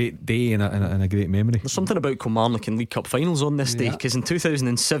 a great day and a great memory. There's something about Kilmarnock in League Cup finals on this day, because in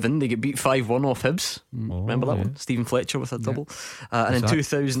 2007 they get beat 5-1 off Hibs. Remember that one? Stephen Fletcher with a double. And in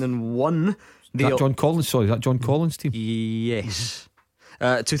 2001 Is that John Collins? Sorry, is that John Collins' team? Yes.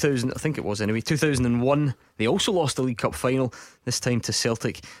 2000, I think it was anyway. 2001, they also lost the League Cup final. This time to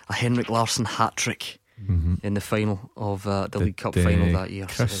Celtic, a Henrik Larsson hat trick in the final of the League Cup final that year.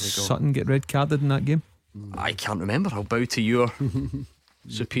 Chris so Sutton get red carded in that game? I can't remember. I'll bow to your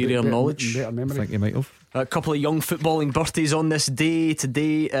superior knowledge. Better memory. I think you might have. A couple of young footballing birthdays on this day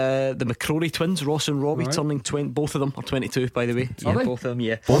today. The McCrory twins, Ross and Robbie, Right. turning 20. Both of them are 22, by the way. Are they? Both of them,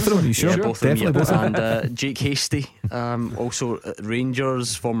 yeah. Both of them, are you sure? Yeah, both of them, Definitely both of them. And Jake Hasty, also at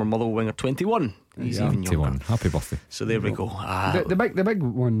Rangers, former Motherwell winger, 21. He's even younger. 21. Happy birthday. So there we go. The big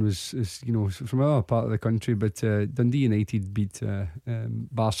one is from another part of the country, but Dundee United beat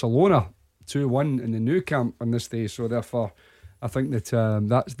Barcelona 2-1 in the Nou Camp on this day. So therefore, I think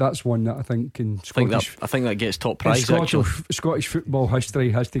that that's one that I think in Scottish, I think that gets top prize. Scottish football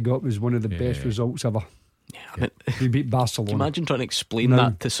history has to go up as one of the best results ever. Yeah, I mean, we beat Barcelona. Can you imagine trying to explain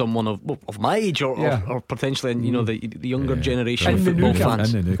that to someone of my age or potentially the younger generation of football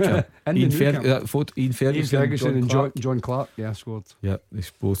fans? In the Nou Camp. Ian Ferguson and John Clark, scored. Yeah, they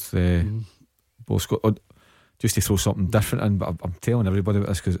both scored. Just to throw something different in, but I'm telling everybody about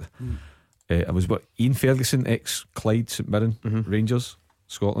this because I was Ian Ferguson, ex Clyde St Mirren, Rangers,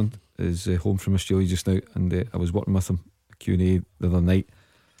 Scotland, is home from Australia just now, and I was working with him Q&A the other night,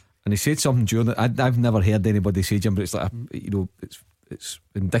 and he said something during it. I've never heard anybody say, Jim, but it's like it's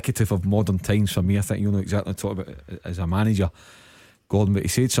indicative of modern times for me. I think you'll know exactly what I'm talking about as a manager, Gordon. But he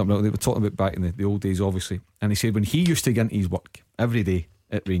said something they were talking about back in the old days, obviously, and he said when he used to get into his work every day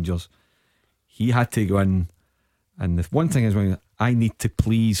at Rangers, he had to go in. And the one thing is, when I need to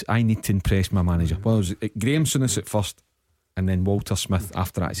impress my manager. Well, it was Graham Souness at first, and then Walter Smith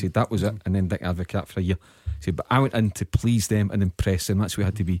after that. He said that was it, and then Dick Advocaat for a year. He said, but I went in to please them and impress them. That's what it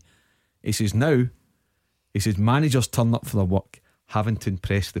had to be. He says now, managers turn up for their work having to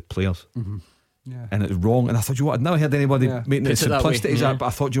impress the players. And it's wrong. And I thought, you know what, I'd never heard anybody making it simplistic as that. But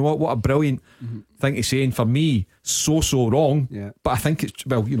I thought, you know what a brilliant thing to say. And for me, so wrong. But I think it's,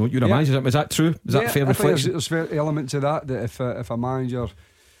 well, you're a manager. Is that true? Is that fair reflection? There's fair element to that if a manager,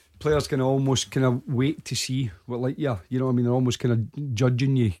 players can almost kind of wait to see what you know what I mean, they're almost kind of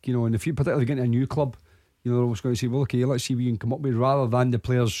judging you, and if you particularly get into a new club, they're always going to say, well, okay, let's see what you can come up with, rather than the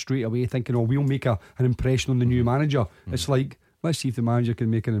players straight away thinking, oh, we'll make an impression on the new manager. It's like, let's see if the manager can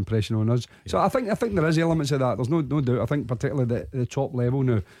make an impression on us. So I think there is elements of that. There's no doubt. I think particularly the top level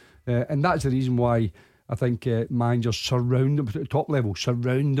now, and that's the reason why I think managers surround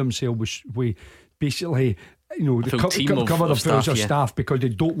themselves with basically, the cover of staff, because they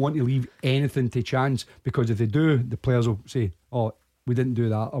don't want to leave anything to chance. Because if they do, the players will say, oh, we didn't do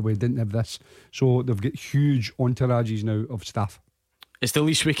that, or we didn't have this. So they've got huge entourages now of staff. It's the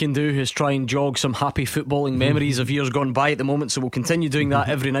least we can do is try and jog some happy footballing memories of years gone by at the moment. So we'll continue doing that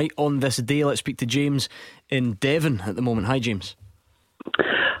every night on this day. Let's speak to James in Devon at the moment. Hi, James.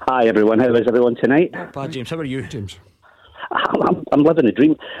 Hi, everyone. How is everyone tonight? Not bad, James. How are you? James. I'm living a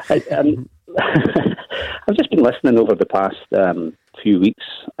dream. I've just been listening over the past few weeks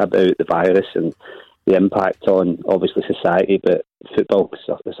about the virus and the impact on, obviously, society, but football,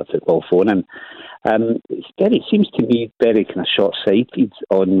 there's a football phone in. It seems to me very kind of short-sighted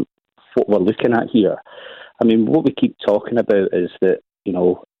on what we're looking at here. I mean, what we keep talking about is that,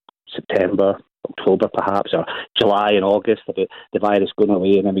 September, October perhaps, or July and August, about the virus going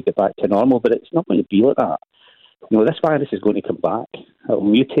away and then we get back to normal, but it's not going to be like that. This virus is going to come back. It'll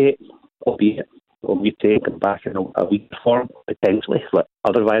mutate, albeit it'll mutate and come back in a weaker form, potentially, like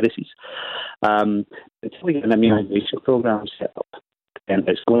other viruses. Until we get an immunisation programme set up, and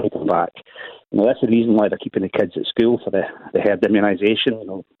it's going to come back. That's the reason why they're keeping the kids at school for the herd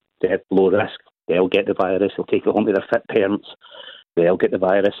immunisation. They're low risk. They'll get the virus. They'll take it home to their fit parents. They'll get the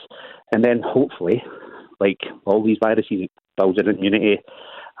virus. And then hopefully, like all these viruses, it builds an immunity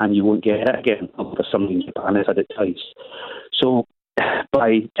and you won't get it again. For somebody in Japan has had it twice. So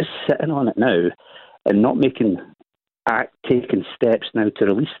by just sitting on it now and not taking steps now to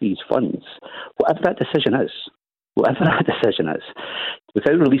release these funds, whatever that decision is,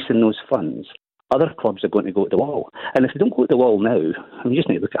 without releasing those funds, other clubs are going to go to the wall. And if they don't go to the wall now, you just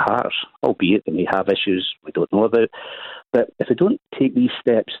need to look at Hearts, albeit they may have issues we don't know about. But if they don't take these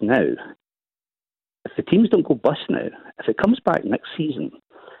steps now, if the teams don't go bust now, if it comes back next season,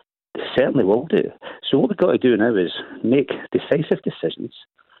 they certainly will do. So what we've got to do now is make decisive decisions,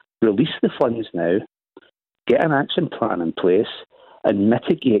 release the funds now, get an action plan in place, and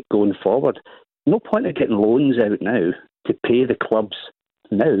mitigate going forward. No point in getting loans out now to pay the clubs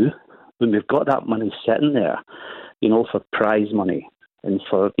now when we've got that money sitting there, for prize money and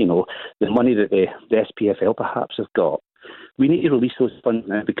for, the money that the SPFL perhaps have got. We need to release those funds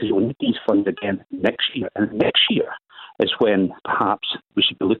now because we'll need these funds again next year. And next year is when perhaps we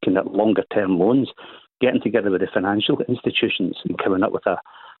should be looking at longer term loans, getting together with the financial institutions and coming up with a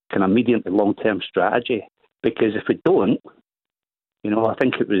kind of medium to long term strategy. Because if we don't, I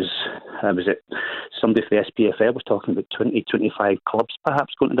think it was somebody for the SPFL was talking about 20, 25 clubs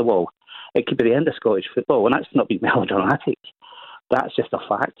perhaps going to the wall. It could be the end of Scottish football, and that's not being melodramatic. That's just a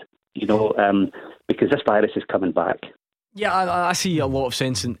fact, because this virus is coming back. Yeah, I see a lot of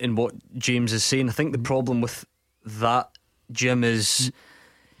sense in what James is saying. I think the problem with that, Jim, is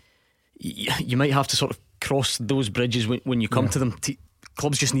you might have to sort of cross those bridges when you come to them.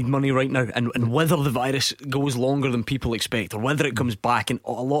 Clubs just need money right now, and whether the virus goes longer than people expect or whether it comes back, and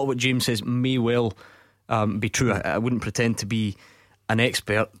a lot of what James says may well be true. I wouldn't pretend to be an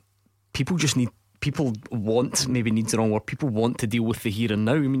expert. People want, maybe needs the wrong word, people want to deal with the here and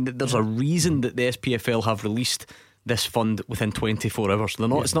now. I mean, there's a reason that the SPFL have released this fund within 24 hours. They're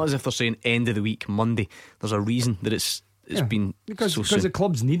not. It's not as if they're saying end of the week, Monday. There's a reason that it's been because so soon. The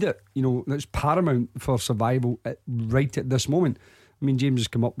clubs need it. It's paramount for survival right at this moment. I mean, James has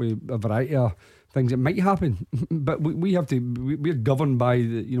come up with a variety of things that might happen, but we have to. We're governed by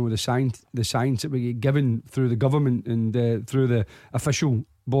the science that we get given through the government and through the official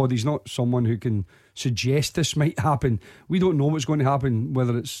bodies, not someone who can suggest this might happen. We don't know what's going to happen,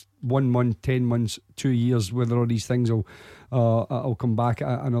 whether it's 1 month, 10 months, 2 years, whether all these things will come back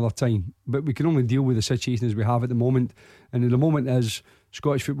at another time. But we can only deal with the situation as we have at the moment, and at the moment is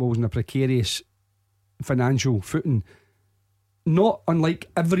Scottish football is in a precarious financial footing, not unlike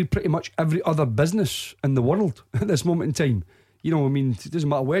pretty much every other business in the world at this moment in time. I mean, it doesn't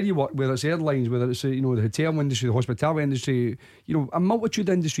matter where you work, whether it's airlines, whether it's the hotel industry, the hospitality industry. A multitude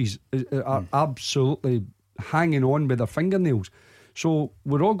of industries are absolutely hanging on by their fingernails. So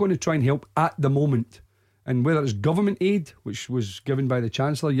we're all going to try and help at the moment, and whether it's government aid, which was given by the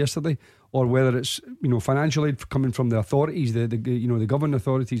Chancellor yesterday, or whether it's financial aid coming from the authorities, the governing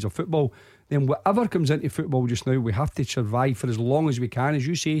authorities of football, then whatever comes into football just now, we have to survive for as long as we can. As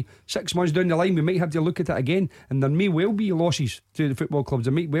you say, 6 months down the line, we might have to look at it again, and there may well be losses to the football clubs.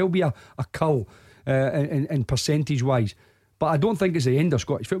 There might well be a cull in percentage wise. But I don't think it's the end of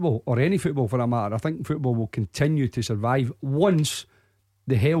Scottish football, or any football for that matter. I think football will continue to survive once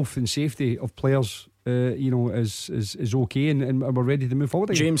the health and safety of players is okay, and we're ready to move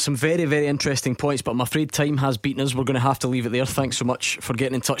forward again. James, some very, very interesting points, but I'm afraid time has beaten us. We're going to have to leave it there. Thanks so much for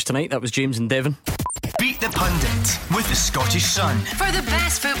getting in touch tonight. That was James and Devon. Beat the Pundit with the Scottish Sun. For the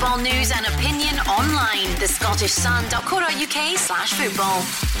best football news and opinion online, thescottishsun.co.uk/football.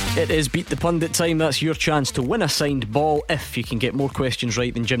 It is Beat the Pundit time. That's your chance to win a signed ball if you can get more questions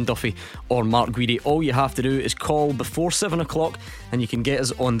right than Jim Duffy or Mark Guidi. All you have to do is call before 7 o'clock and you can get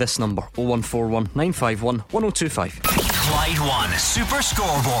us on this number, 0141 951 1025. Clyde One Super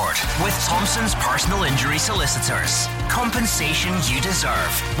Scoreboard with Thompson's personal injury solicitors. Compensation you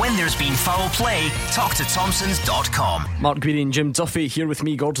deserve. When there's been foul play, talk to Thompsons.com. Mark Guidi and Jim Duffy here with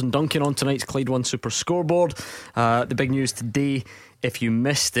me, Gordon Duncan, on tonight's Clyde One Super Scoreboard. The big news today, if you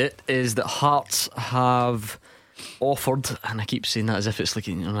missed it, is that Hearts have offered, and I keep saying that as if it's like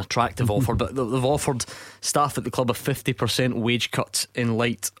an attractive offer, but they've offered staff at the club a 50% wage cut in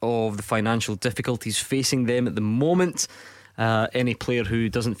light of the financial difficulties facing them at the moment. Any player who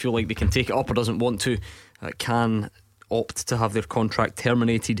doesn't feel like they can take it up or doesn't want to can opt to have their contract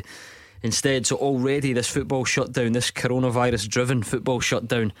terminated instead. So already this football shutdown, this coronavirus driven football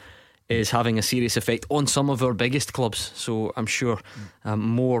shutdown, is having a serious effect on some of our biggest clubs. So I'm sure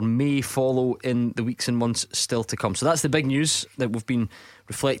more may follow in the weeks and months still to come. So that's the big news that we've been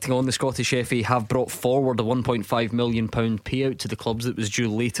reflecting on. The Scottish FA have brought forward a £1.5 million payout to the clubs that was due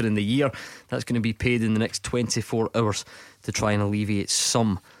later in the year. That's going to be paid in the next 24 hours to try and alleviate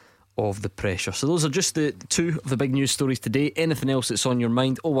some of the pressure. So those are just the two of the big news stories today. Anything else that's on your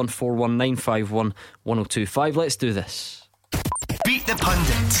mind? 0141 951 1025. Let's do this. Beat the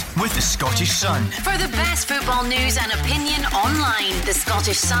Pundit with the Scottish Sun. For the best football news and opinion online,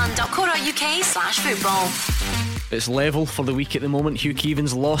 thescottishsun.co.uk/football. It's level for the week at the moment. Hugh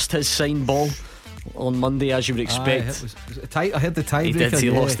Keevins lost his signed ball on Monday, as you would expect. I heard the tiebreaker. He did. He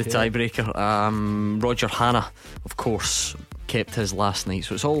lost the tiebreaker. Roger Hanna, of course, kept his last night.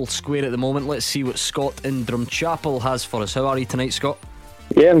 So it's all square at the moment. Let's see what Scott in Drumchapel has for us. How are you tonight, Scott?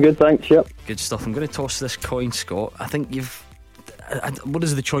 Yeah, I'm good, thanks. Yep. Good stuff. I'm going to toss this coin, Scott. I think what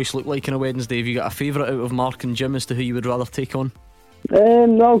does the choice look like on a Wednesday? Have you got a favourite out of Mark and Jim as to who you would rather take on?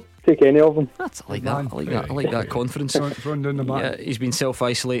 No, take any of them. I like that. I like that confidence. Yeah, he's been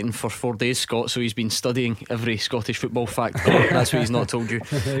self-isolating for 4 days, Scott, so he's been studying every Scottish football fact. That's what he's not told you.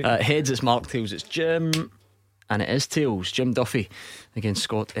 Heads it's Mark, tails it's Jim, And it is tails. Jim Duffy against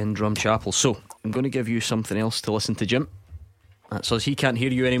Scott in Drumchapel. So I'm going to give you something else to listen to, Jim. That's us. He can't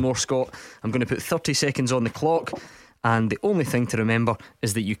hear you anymore, Scott. I'm going to put 30 seconds on the clock, and the only thing to remember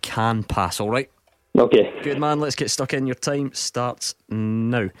is that you can pass, alright? Okay. Good man, let's get stuck in. Your time starts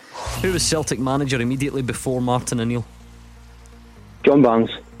now. Who was Celtic manager immediately before Martin O'Neill? John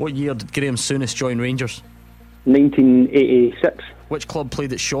Barnes. What year did Graham Souness join Rangers? 1986. Which club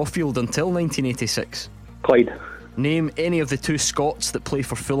played at Shawfield until 1986? Clyde. Name any of the two Scots that play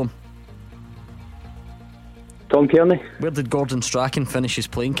for Fulham. Tom Kearney. Where did Gordon Strachan finish his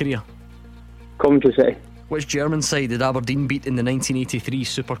playing career? Coventry City. Which German side did Aberdeen beat in the 1983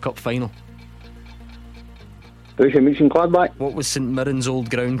 Super Cup final? Borussia Mönchengladbach. What was St Mirren's old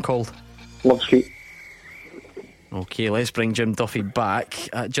ground called? Love Street. Okay, let's bring Jim Duffy back.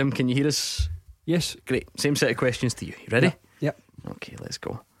 Jim, can you hear us? Yes. Great. Same set of questions to you. You ready? Yep. Okay, let's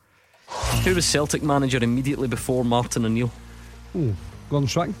go. Who was Celtic manager immediately before Martin O'Neill? Gordon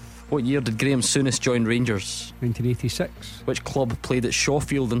Strachan. What year did Graham Souness join Rangers? 1986. Which club played at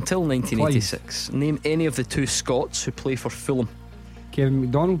Shawfield until 1986? Name any of the two Scots who play for Fulham. Kevin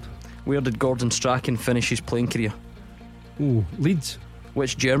McDonald. Where did Gordon Strachan finish his playing career? Leeds.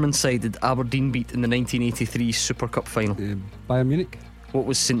 Which German side did Aberdeen beat in the 1983 Super Cup final? Bayern Munich. What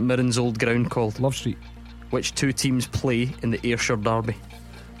was St Mirren's old ground called? Love Street. Which two teams play in the Ayrshire Derby?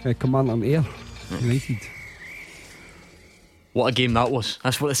 Command and Ayr United. What a game that was.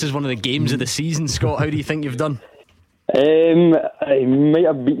 This is one of the games of the season, Scott. How do you think you've done? I might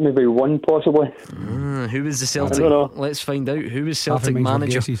have beaten me by one, possibly. Who was the Celtic? I don't know. Let's find out. Who was Celtic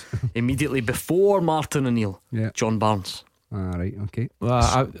manager immediately before Martin O'Neill? Yeah. John Barnes. Right, okay.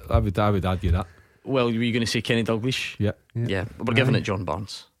 Well, I would argue that. Well, were you going to say Kenny Dalglish? Yeah. We're giving it John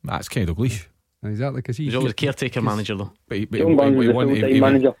Barnes. That's Kenny Dalglish. Exactly, because He's always a caretaker manager, though. John Barnes was the full-time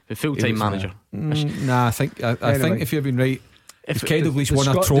manager. The full-time manager. Nah, I think if you've been right, if Kenny Dalglish won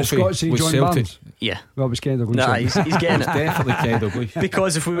a trophy with John Celtic, Barnes. Yeah. Well, it was Kenny Dalglish. Nah, he's getting it. Definitely Kenny Dalglish.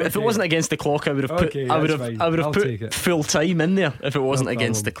 Because if it wasn't against the clock, I would have put Okay, I would that's have fine. I would have I'll put take it. full time in there if it wasn't No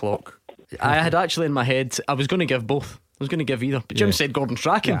against the problem. clock. I had actually in my head I was going to give both. I was going to give either, but Jim said Gordon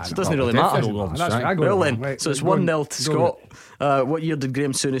Strachan, so it doesn't really matter. Well then, so it's 1-0 to Scott. What year did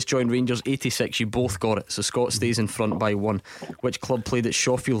Graham Souness join Rangers? 86. You both got it, so Scott stays in front by 1. Which club played at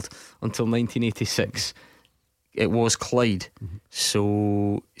Shawfield until 1986? It was Clyde,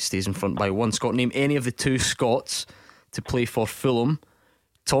 so he stays in front by 1. Scott, name any of the two Scots to play for Fulham.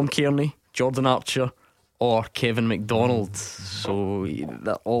 Tom Kearney, Jordan Archer, or Kevin McDonald. So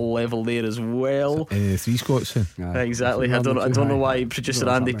they're all level there as well. 3 Scots then. Exactly. I don't know why producer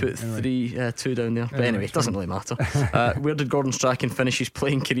Andy put 3-2 down there. But anyway, it doesn't really matter. Where did Gordon Strachan finish his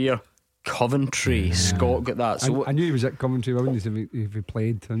playing career? Coventry. Scott got that. So I knew he was at Coventry. I wouldn't if he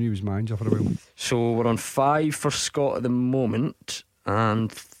played. I knew he was manager for a while. So we're on 5 for Scott at the moment,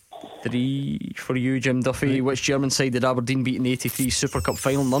 and 3 for you, Jim Duffy. Right. Which German side did Aberdeen beat in the 83 Super Cup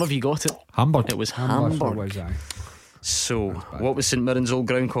final? None of you got it. Hamburg. It was Hamburg. Was I? So what was St Mirren's old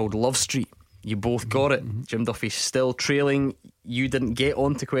ground called? Love Street. You both got it. Jim Duffy still trailing. You didn't get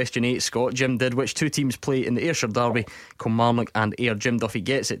on to question 8, Scott. Jim did. Which two teams play in the Ayrshire Derby? Kilmarnock and Ayr. Jim Duffy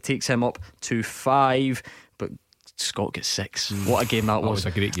gets it, takes him up to 5, but Scott gets 6. What a game that was. Was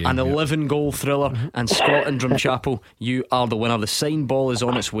a great game, An 11-goal thriller. And Scott in Drumchapel, you are the winner. The signed ball is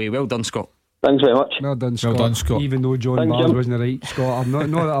on its way. Well done, Scott. Thanks very much. Well done, Scott. Well done, Scott. Even though John Thanks, Barnes Jim. wasn't right, Scott. I'm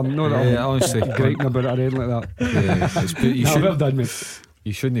not honestly, griping about it or anything like that. You Well done, mate.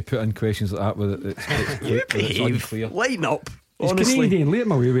 You shouldn't put in questions like that with it. You behave. Unclear. Lighten up. He's Honestly. Canadian. Let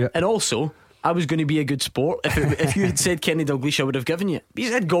him away with it. And also, I was going to be a good sport. If you had said Kenny Dalglish, I would have given you. But you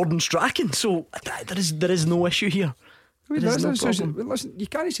said Gordon Strachan, so there is no issue here. I mean, listen, you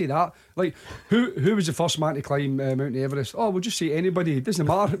can't say that. Like, who was the first man to climb Mount Everest? Oh, we'll just say anybody. It doesn't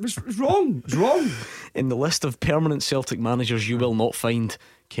matter. It's wrong. It's wrong. In the list of permanent Celtic managers, you will not find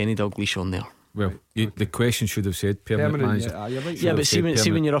Kenny Dalglish on there. Well, the question should have said permanent manager. You're right. Yeah, but see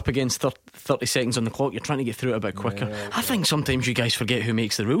when you're up against 30 seconds on the clock, you're trying to get through it a bit quicker. I think sometimes you guys forget who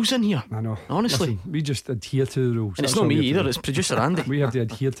makes the rules in here. I know. Honestly. Listen, we just adhere to the rules. And it's That's not all me we have to either, do. it's producer Andy. We have to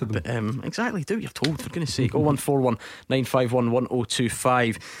adhere to them. But exactly, do what you're told, for goodness sake. 0141 951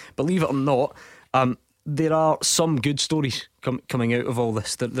 1025. Believe it or not, there are some good stories coming out of all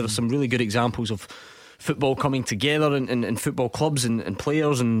this. There are some really good examples of football coming together and football clubs and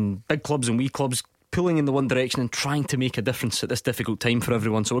players and big clubs and wee clubs pulling in the one direction and trying to make a difference at this difficult time for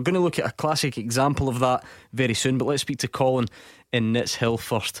everyone. So we're going to look at a classic example of that very soon. But let's speak to Colin in Nits Hill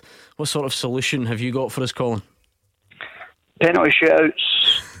first. What sort of solution have you got for us, Colin? Penalty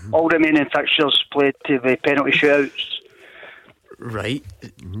shootouts. All remaining fixtures played to the penalty shootouts. Right.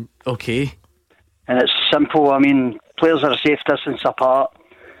 Okay. and it's simple. I mean, players are a safe distance apart.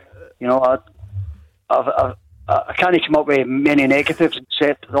 You know, I can't come up with many negatives,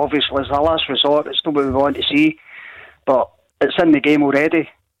 except obviously it's our last resort. It's not what we want to see, but it's in the game already.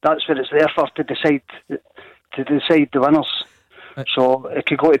 That's what it's there for, to decide the winners. So it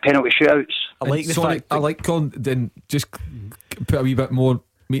could go to penalty shootouts. I like the fact. I like Colin. Then just put a wee bit more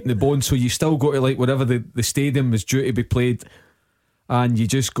meat in the bone. So you still go to like whatever the stadium is due to be played, and you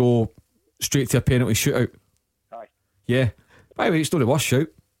just go straight to a penalty shootout. Aye. Yeah. By the way, it's not the worst shout.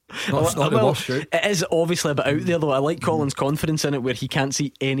 Not the worst shout. It is obviously a bit out there though. I like Colin's confidence in it, where he can't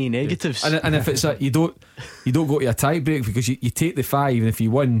see any negatives. And if it's you don't go to a tie break, because you take the 5, and if you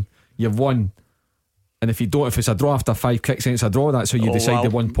win, you've won. And if you don't, if it's a draw after 5 kicks, then it's a draw. That's how you decide the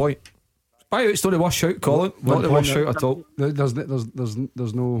 1 point. By the way, it's not the worst shout, Colin. Not the worst shout at all.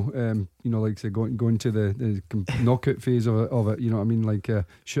 There's no like say going to the knockout phase of it. You know what I mean? Like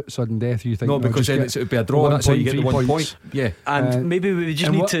sudden death. You think no, because then it would be a draw. That's how you get the 1 point. Yeah, and maybe we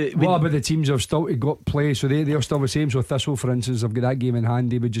just need to. What about the teams have still got play? So they're still the same. So Thistle, for instance, have got that game in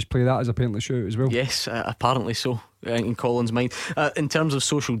hand. They would just play that as a penalty shootout as well. Yes, apparently so. In Colin's mind, in terms of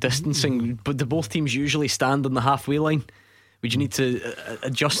social distancing, but do both teams usually stand on the halfway line? Would you need to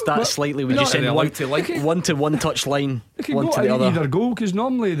adjust that slightly? Would you send one to one touch line, one to the other? Either goal, because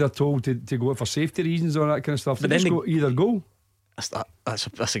normally they're told to go for safety reasons or that kind of stuff. But then go either goal.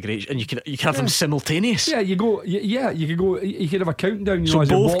 That's a great, and you can have them simultaneous. Yeah, you go. Yeah, you could go. You could have a countdown. So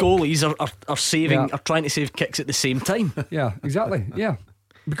both goalies are saving, are trying to save kicks at the same time. Yeah, exactly. Yeah,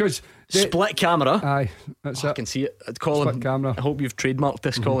 because split camera. Aye, that's it. I can see it. Colin, split camera. I hope you've trademarked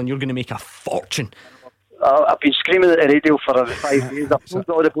this, Colin. You're going to make a fortune. I've been screaming at the radio for 5 days. I've told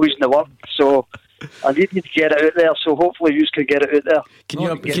all the boys in the work, so I need to get it out there. So hopefully you can get it out there. Can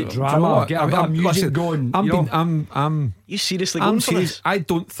you get drama? Get a music going. You seriously going for this? I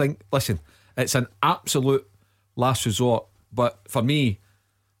don't think. Listen, it's an absolute last resort. But for me,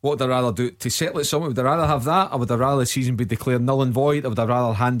 what would I rather do to settle it somewhere? Would I rather have that, or would I rather the season be declared null and void? Or would I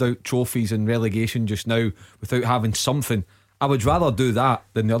rather hand out trophies and relegation just now without having something? I would rather do that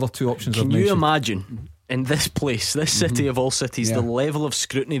than the other two options. Can you imagine? In this place, this city of all cities, the level of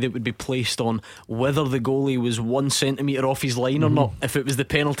scrutiny that would be placed on whether the goalie was 1 centimetre off his line or not, if it was the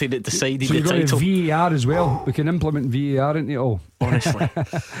penalty that decided so the title. VAR as well. We can implement VAR into it all. Honestly.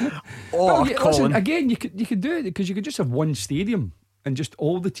 Listen, again, you could do it because you could just have one stadium and just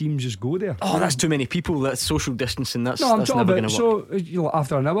all the teams just go there. Oh, that's too many people. That's social distancing. That's I'm never going to work. So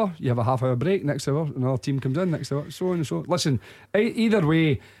after an hour, you have a half-hour break. Next hour, another team comes in. Next hour, so on and so on. Listen, either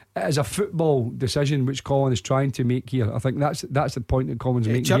way, it is a football decision which Colin is trying to make here. I think that's the point that Colin's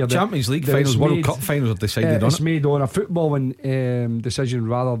making here. Champions League finals, World Cup finals are decided on it's made on a footballing decision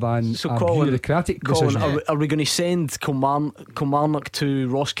rather than a bureaucratic decision. Colin, are we going to send Kilmarnock to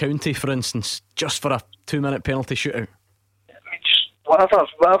Ross County, for instance, just for a 2-minute penalty shootout? Whatever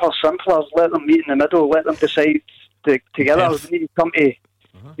simpler. Let them meet in the middle. Let them decide together. We need to come to,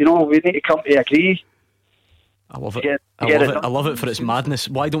 we need to come to agree. I love it. I love it for its madness.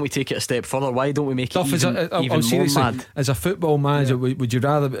 Why don't we take it a step further? Why don't we make it even more mad? As a football manager, would you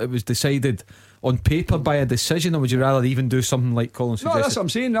rather it was decided on paper by a decision, or would you rather even do something like Colin suggested? No, that's what I'm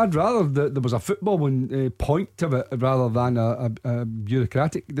saying. I'd rather that there was a footballing point to it rather than a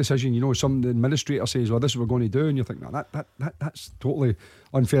bureaucratic decision. Some administrator says, "Well, this is what we're going to do," and you think, "No, that's totally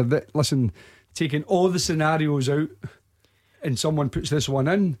unfair." Listen, taking all the scenarios out, and someone puts this one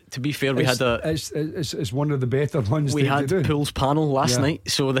in. To be fair, we had it's one of the better ones. We had Pool's panel last night,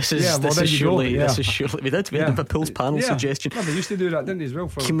 so this is surely we had a Pool's panel suggestion. Yeah, they used to do that, didn't they, as well?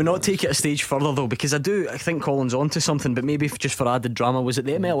 Can we not take it a stage further though? Because I think Colin's onto something, but maybe just for added drama, was it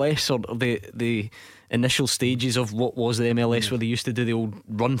the MLS or the initial stages of what was the MLS where they used to do the old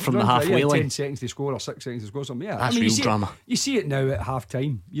run from the halfway line? 10 seconds to score or 6 seconds to score something. Yeah, that's real drama. You see it now at half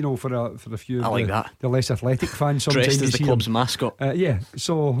time, for a few of the less athletic fans sometimes dressed as the club's mascot.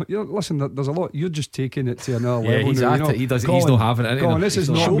 So listen, there's a lot. You're just taking it to another level. He's now, He does. He's not having it. This is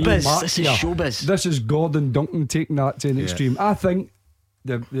not showbiz. This is showbiz. This is Gordon Duncan taking that to an extreme. I think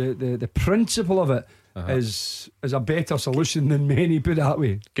the principle of it is a better solution than many, put it that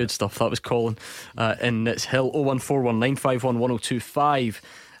way. Good stuff. That was Colin in It's Hill. 01419511025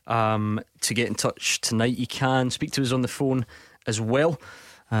 to get in touch tonight. You can speak to us on the phone as well.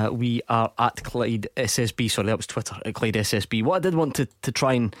 We are at Clyde SSB. Sorry, that was Twitter, at Clyde SSB. What I did want to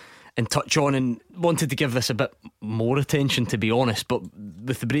try and touch on, and wanted to give this a bit more attention, to be honest, but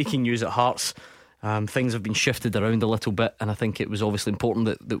with the breaking news at Hearts, things have been shifted around a little bit, and I think it was obviously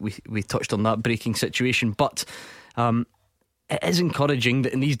important that we touched on that breaking situation. But it is encouraging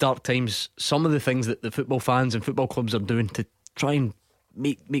that in these dark times, some of the things that the football fans and football clubs are doing to try and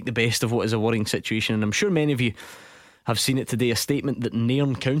make the best of what is a worrying situation. And I'm sure many of you have seen it today, a statement that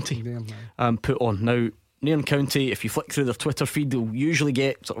Nairn County put on. Now, Nairn County, if you flick through their Twitter feed, they'll usually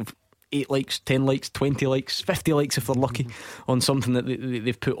get sort of 8 likes, 10 likes, 20 likes, 50 likes if they're lucky on something that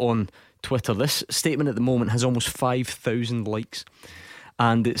they've put on Twitter. This statement at the moment has almost 5,000 likes,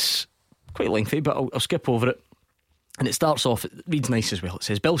 and it's quite lengthy, but I'll skip over it. And it starts off, it reads nice as well. It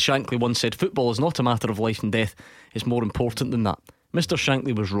says, Bill Shankly once said, football is not a matter of life and death, it's more important than that. Mr.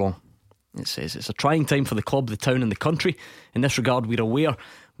 Shankly was wrong. It says, it's a trying time for the club, the town and the country. In this regard, we're aware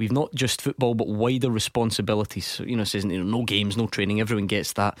we've not just football but wider responsibilities. So, it says no games, no training, everyone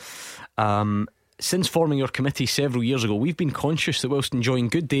gets that. Since forming our committee several years ago, we've been conscious that whilst enjoying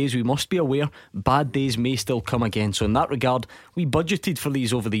good days, we must be aware bad days may still come again. So in that regard, we budgeted for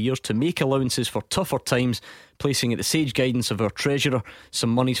these over the years to make allowances for tougher times, placing at the sage guidance of our treasurer some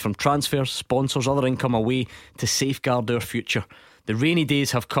monies from transfers, sponsors, other income away to safeguard our future. The rainy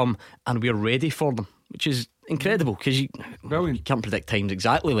days have come and we're ready for them, which is incredible, because you can't predict times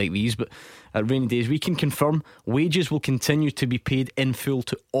exactly like these, but at rainy days we can confirm wages will continue to be paid in full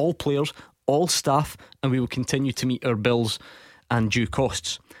to all players, all staff, and we will continue to meet our bills and due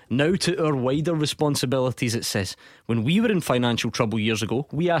costs. Now to our wider responsibilities, it says. When we were in financial trouble years ago,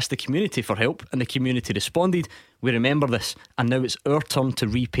 we asked the community for help and the community responded. We remember this, and now it's our turn to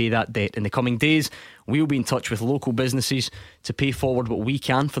repay that debt. In the coming days, we'll be in touch with local businesses to pay forward what we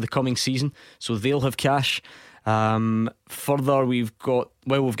can for the coming season, so they'll have cash. Further, we've got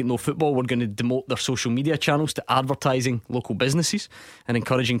no football, we're going to demote their social media channels to advertising local businesses and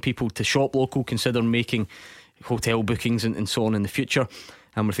encouraging people to shop local, consider making hotel bookings and so on in the future.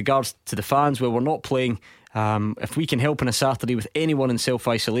 And with regards to the fans, we're not playing. If we can help on a Saturday with anyone in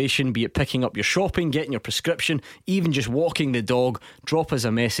self-isolation, be it picking up your shopping, getting your prescription, even just walking the dog, drop us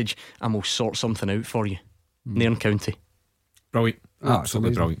a message and we'll sort something out for you. Nairn County. Brilliant.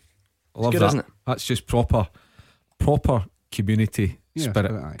 Absolutely brilliant. I love good, that. Isn't it? That's just proper community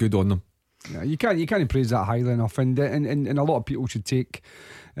spirit. Good on them. Yeah, you can't praise that highly enough, and a lot of people should take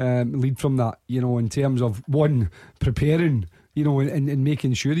lead from that. In terms of preparing, and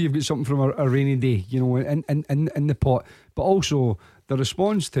making sure you've got something from a rainy day, in the pot, but also the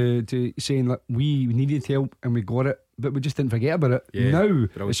response to saying that we needed help and we got it, but we just didn't forget about it. Now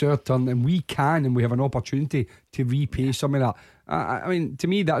it's our turn, and we have an opportunity to repay some of that. I mean, to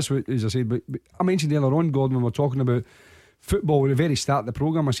me, that's what, as I said, but I mentioned earlier on, Gordon, when we were talking about football at the very start of the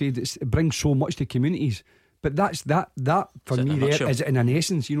programme, I said it brings so much to communities. But that's that for me there is in an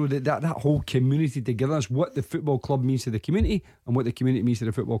essence, that whole community togetherness, what the football club means to the community and what the community means to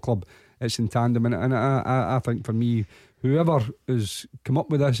the football club. It's in tandem, and I think for me, whoever has come up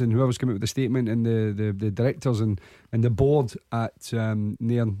with this and whoever's come up with the statement, and the directors and the board at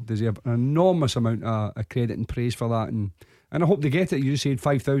Nairn deserve an enormous amount of credit and praise for that, and I hope they get it. You just said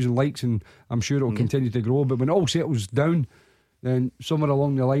 5,000 likes, and I'm sure it'll continue to grow. But when it all settles down, then somewhere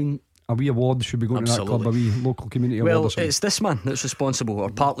along the line, a wee award should be going to that club, a wee local community award. Well, it's this man that's responsible, or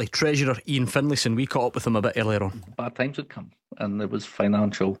partly Treasurer Ian Finlayson. We caught up with him a bit earlier on. Bad times had come, and there was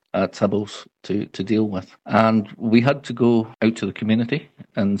financial troubles to deal with, and we had to go out to the community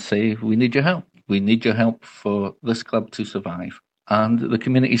and say, we need your help. We need your help for this club to survive. And the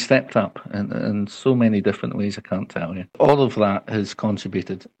community stepped up in so many different ways, I can't tell you. All of that has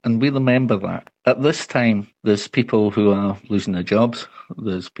contributed, and we remember that. At this time, there's people who are losing their jobs,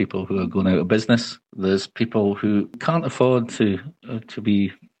 there's people who are going out of business, there's people who can't afford to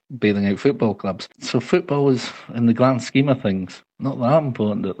be bailing out football clubs. So football is, in the grand scheme of things, not that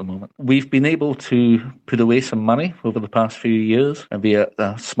important at the moment. We've been able to put away some money over the past few years, and be it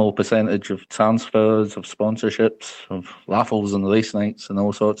a small percentage of transfers, of sponsorships, of raffles and race nights and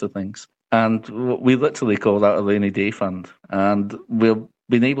all sorts of things. And we literally call that a rainy day fund. And we've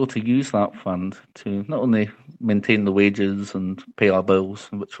been able to use that fund to not only maintain the wages and pay our bills,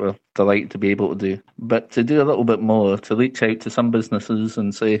 which we're delighted to be able to do, but to do a little bit more, to reach out to some businesses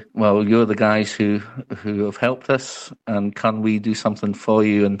and say, well, you're the guys who have helped us, and can we do something for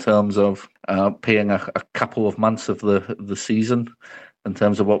you in terms of paying a couple of months of the season in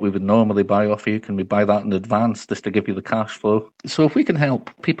terms of what we would normally buy off you? Can we buy that in advance just to give you the cash flow? So if we can help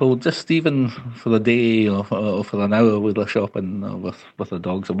people just even for a day or for an hour with their shopping or with their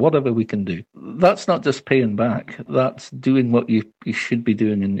dogs or whatever we can do, that's not just paying back, that's doing what you should be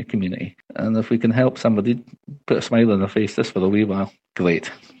doing in your community. And if we can help somebody put a smile on their face just for a wee while,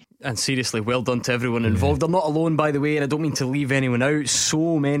 great. And seriously, well done to everyone involved. They're not alone, by the way, and I don't mean to leave anyone out.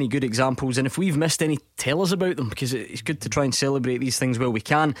 So many good examples, and if we've missed any, tell us about them, because it's good to try and celebrate these things where we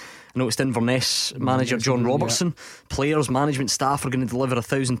can. I noticed Inverness manager John Robertson, players, management, staff are going to deliver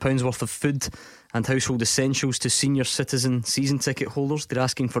 £1,000 worth of food and household essentials to senior citizen season ticket holders. They're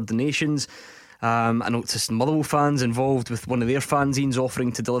asking for donations. I noticed Motherwell fans involved with one of their fanzines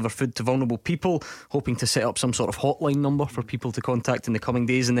offering to deliver food to vulnerable people, hoping to set up some sort of hotline number for people to contact in the coming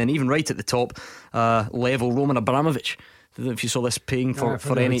days. And then even right at the top level, Roman Abramovich, if you saw this, paying for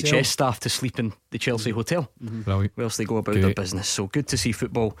NHS hotel staff to sleep in the Chelsea hotel whilst they go about their business. So good to see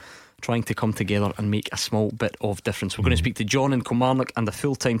football trying to come together and make a small bit of difference. We're going to speak to John in Kilmarnock, and the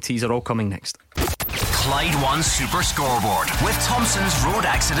full-time teaser all coming next. Clyde One Super Scoreboard with Thompson's Road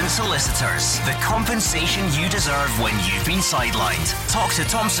Accident Solicitors. The compensation you deserve when you've been sidelined. Talk to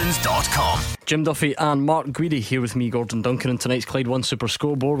Thompsons.com. Jim Duffy and Mark Guidi here with me, Gordon Duncan, on tonight's Clyde One Super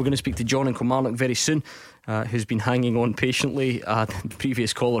Scoreboard. We're going to speak to John in Kilmarnock very soon, who's been hanging on patiently. The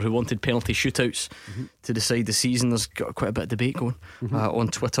previous caller who wanted penalty shootouts to decide the season. There's got quite a bit of debate going on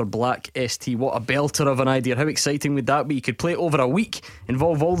Twitter. Black ST, what a belter of an idea. How exciting would that be? You could play it over a week,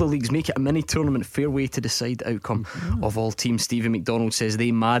 involve all the leagues, make it a mini tournament, fair way to decide the outcome of all teams. Stevie McDonald says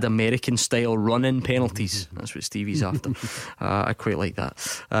they mad American style run-in penalties. That's what Stevie's after. I quite like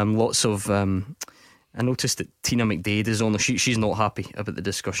that. Lots of I noticed that Tina McDade is on the sheet. She's not happy about the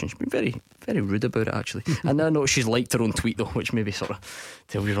discussion. She's been very, very rude about it, actually. And I know she's liked her own tweet, though, which maybe sort of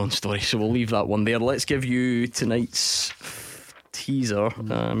tell your own story. So we'll leave that one there. Let's give you tonight's teaser.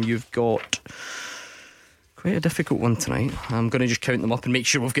 You've got quite a difficult one tonight. I'm going to just count them up and make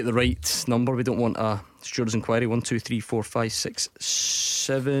sure we've got the right number. We don't want a steward's inquiry. 1, 2, 3, 4, 5, 6,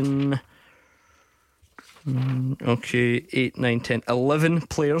 7. Okay, 8, 9, 10, 11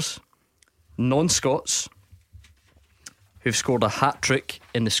 players, non-Scots, who've scored a hat-trick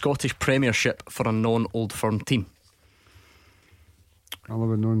in the Scottish Premiership for a non-Old Firm team.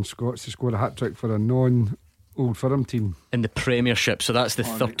 11 non-Scots to score a hat-trick for a non-Old Firm team in the Premiership. So that's the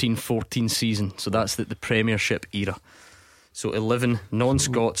 13-14 season. So that's the Premiership era. So 11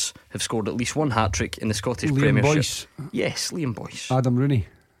 non-Scots have scored at least one hat-trick in the Scottish Premiership. Boyce. Yes, Liam Boyce. Adam Rooney.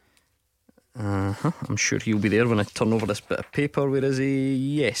 I'm sure he'll be there when I turn over this bit of paper. Where is he?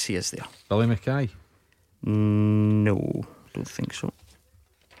 Yes, he is there. Billy Mackay? No, don't think so.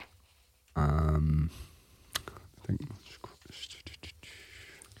 I think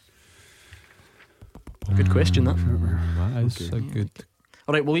good question, that. That is a good.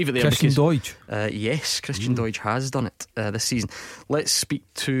 Alright, we'll leave it there. Christian because, Doidge. yes, Christian Doidge has done it this season. Let's speak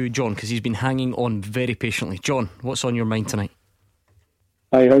to John, because he's been hanging on very patiently. John, what's on your mind tonight?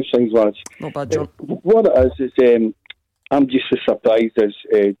 Hi, how's things, lads? Not bad, John. What it is I'm just as surprised as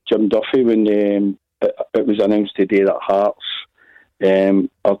Jim Duffy when it was announced today that Hearts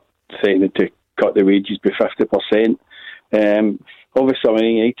are threatening to cut the wages by 50%. Obviously, I'm a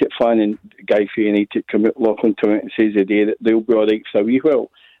United fan, and the guy for United come out, Lachlan come out and says today that they'll be alright for a wee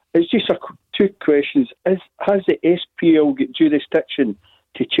while. It's just two questions. Has the SPL got jurisdiction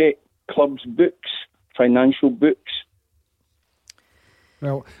to check clubs' books, financial books?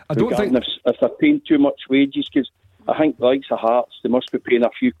 Well, I don't think if they're paying too much wages, because I think the likes of Hearts, they must be paying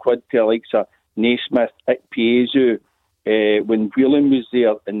a few quid to the likes of Naismith, Ikpeazu, when Whelan was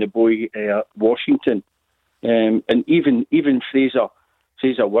there, and the boy Washington, and even Fraser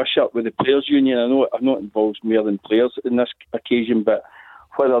Wishart with the Players Union. I know I'm not involved more than players in this occasion, but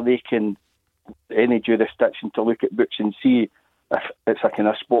whether they can any jurisdiction to look at books and see if it's a kind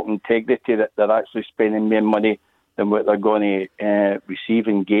of sport integrity that they're actually spending more money than what they're going to receive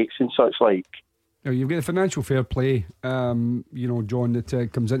in gates and such like. Now, you've got the financial fair play, John, that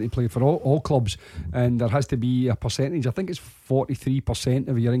comes into play for all clubs, and there has to be a percentage. I think it's 43%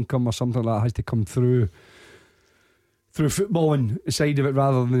 of your income or something like that has to come through footballing side of it,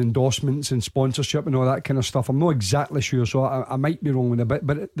 rather than endorsements and sponsorship and all that kind of stuff. I'm not exactly sure, so I might be wrong with a bit,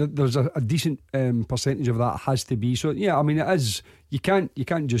 but there's a decent percentage of that has to be. So yeah, I mean, it is. You can't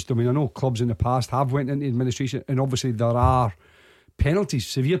just. I mean, I know clubs in the past have went into administration, and obviously there are penalties,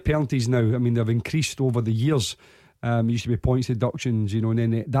 severe penalties now. I mean, they've increased over the years. It used to be points deductions, and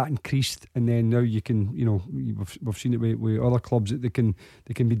then that increased, and then now you can, we've seen it with other clubs that they can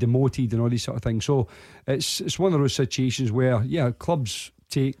be demoted and all these sort of things. So it's one of those situations where clubs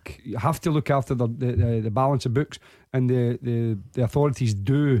have to look after the balance of books, and the authorities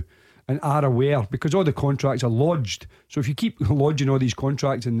do and are aware, because all the contracts are lodged. So if you keep lodging all these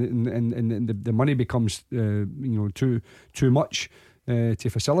contracts and the money becomes too much to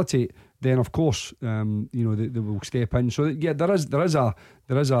facilitate, then of course they will step in. So yeah, there is a.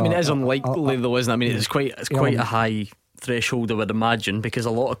 I mean, it is unlikely though, isn't it? I mean, it's quite a high threshold, I would imagine, because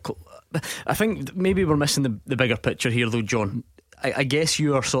a lot of I think maybe we're missing the bigger picture here though, John. I guess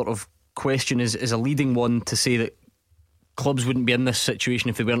your sort of question is a leading one to say that clubs wouldn't be in this situation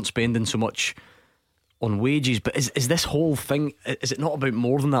if they weren't spending so much on wages, but is this whole thing, is it not about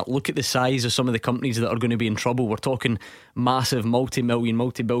more than that? Look at the size of some of the companies that are going to be in trouble. We're talking massive multi-million,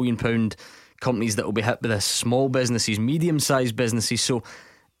 multi-billion pound companies that will be hit with this, small businesses, medium-sized businesses. So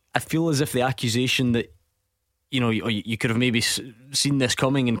I feel as if the accusation that you could have maybe seen this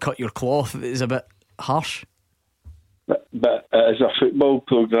coming and cut your cloth is a bit harsh. But as a football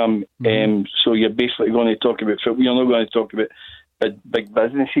programme, so you're basically going to talk about football. You're not going to talk about big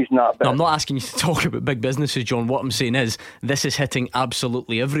businesses and that. No, I'm not asking you to talk about big businesses, John. What I'm saying is this is hitting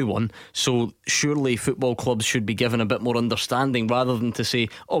absolutely everyone. So surely football clubs should be given a bit more understanding rather than to say,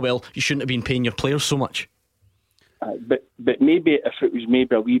 oh well, you shouldn't have been paying your players so much. But maybe if it was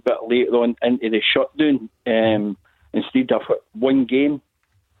maybe a wee bit later on into the shutdown, instead of one game,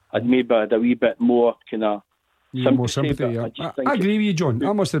 I'd maybe had a wee bit more kind of more sympathy. I agree with you, John.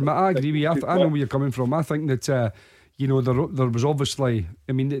 I must admit, I agree with you. I know where you're coming from. I think that there was obviously,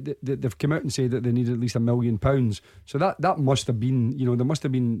 I mean, they've come out and said that they need at least £1 million. So that must have been, there must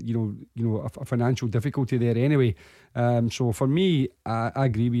have been, a financial difficulty there anyway. So for me, I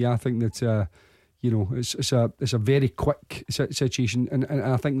agree with you. I think that it's a very quick situation, and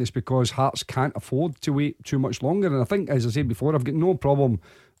I think that's because Hearts can't afford to wait too much longer. And I think, as I said before, I've got no problem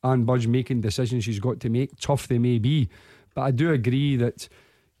Anne Budge making decisions she's got to make, tough they may be, but I do agree that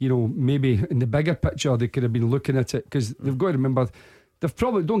maybe in the bigger picture they could have been looking at it, because they've got to remember they've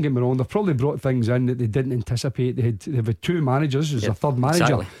probably, don't get me wrong, they've probably brought things in that they didn't anticipate. They've had two managers, there's a third manager,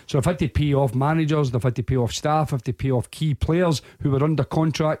 exactly. So they've had to pay off managers, they've had to pay off staff, have to pay off key players who were under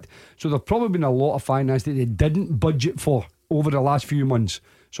contract. So there've probably been a lot of finance that they didn't budget for over the last few months.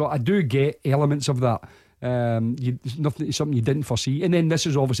 So I do get elements of that. Something you didn't foresee, and then this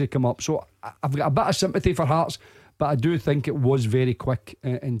has obviously come up. So I've got a bit of sympathy for Hearts, but I do think it was very quick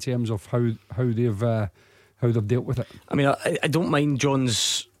in terms of how they've dealt with it. I mean, I don't mind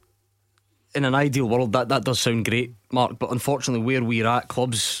John's. In an ideal world, that does sound great, Mark. But unfortunately, where we're at,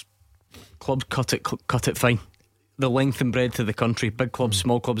 clubs cut it fine. The length and breadth of the country, big clubs,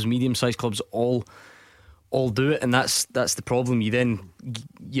 small clubs, medium-sized clubs, all do it, and that's the problem.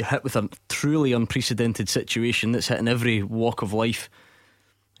 You hit with a truly unprecedented situation that's hitting every walk of life,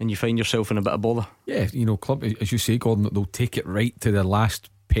 and you find yourself in a bit of bother. Yeah, club, as you say, Gordon, they'll take it right to the last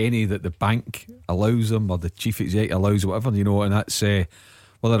penny that the bank allows them or the chief executive allows, whatever, and that's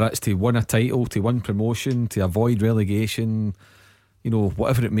whether that's to win a title, to win promotion, to avoid relegation,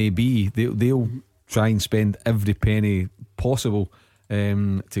 whatever it may be, they'll try and spend every penny possible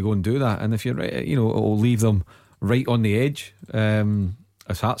to go and do that. And if you're right, it'll leave them right on the edge,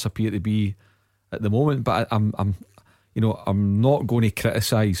 as Hearts appear to be at the moment. But I'm not going to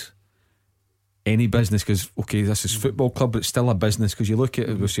criticise any business, because this is football club, but it's still a business, because you look at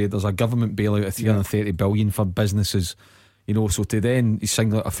it, we say there's a government bailout of 330 billion for businesses, so to then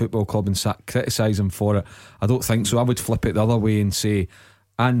single out a football club and criticise them for it, I don't think so. I would flip it the other way and say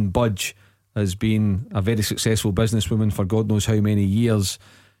Anne Budge has been a very successful businesswoman for God knows how many years.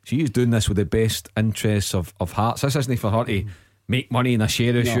 She is doing this with the best interests of Hearts. This isn't for her to make money in a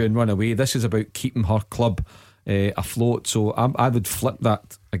share issue and run away. This is about keeping her club afloat. So I would flip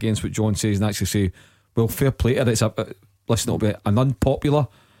that against what John says and actually say, well, fair play to her. It'll be an unpopular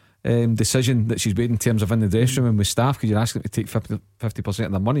decision that she's made in terms of in the dressing room and with staff, because you're asking them to take 50%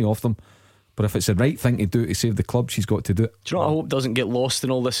 of their money off them. But if it's the right thing to do to save the club, she's got to do it. Do you know what I hope doesn't get lost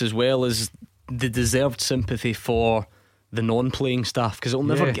in all this as well is the deserved sympathy for the non-playing staff, because it'll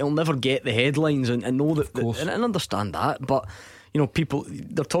never get the headlines, and know that, and understand that. But people,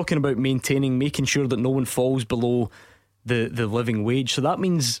 they're talking about making sure that no one falls below the living wage. So that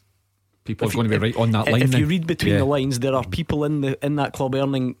means people are going to be right on that line. If you read between the lines, there are people in that club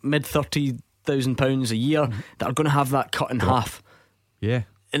earning mid £30,000 a year that are going to have that cut in half. Yeah.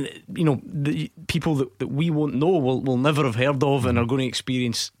 And the people that we won't know will never have heard of and are going to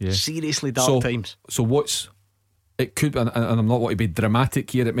experience seriously dark times. So it could, and I'm not wanting to be dramatic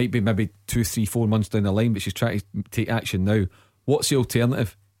here, it might be maybe 2, 3, 4 months down the line, but she's trying to take action now. What's the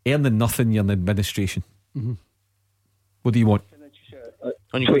alternative? Earning nothing, you're in administration. What do you want?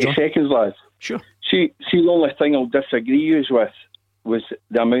 20 seconds, lads. Sure. See, the only thing I'll disagree with was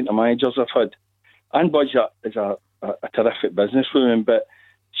the amount of managers I've had. Anne Budge is a terrific businesswoman, but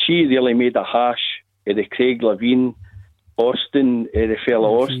she really made a hash of the Craig Levein, Austin, the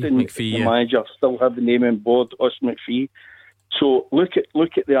fellow Austin McPhee, the manager, still have the name on board, Austin McPhee. So look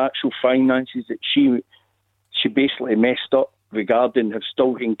at the actual finances that she basically messed up regarding have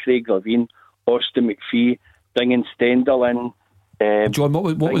still getting Craig Levein, Austin McPhee, bringing Stendhal in. John,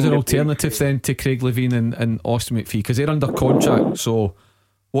 what was an alternative then to Craig Levein and Austin McPhee? Because they're under contract, so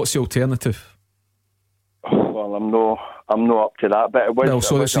what's the alternative? Well, I'm not up to that, but it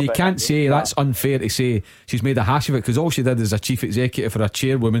was, so you can't say that's unfair to say she's made a hash of it, because all she did as a chief executive or a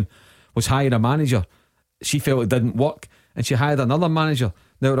chairwoman was hire a manager. She felt it didn't work and she hired another manager.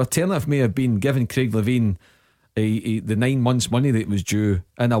 Now, her alternative may have been giving Craig Levein the 9 months' money that was due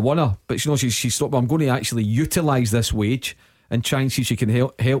and a winner, but she thought, well, I'm going to actually utilise this wage and try and see if she can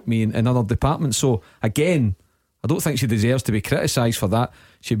help me in other departments. So again, I don't think she deserves to be criticised for that.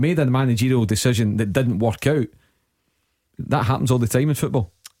 She made a managerial decision that didn't work out. That happens all the time in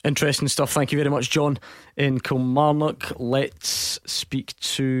football. Interesting stuff. Thank you very much, John in Kilmarnock. Let's speak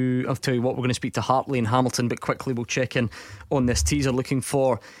to, I'll tell you what, we're going to speak to Hartley and Hamilton, but quickly we'll check in on this teaser, looking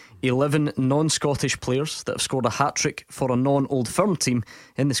for 11 non-Scottish players that have scored a hat-trick for a non-Old Firm team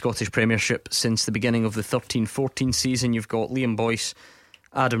in the Scottish Premiership since the beginning of the 13-14 season. You've got Liam Boyce,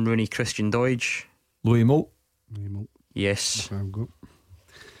 Adam Rooney, Christian Doidge, Louis Moult. Yes.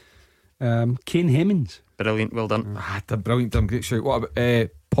 Kane Hemmings. Brilliant, well done. Brilliant, great shout. What about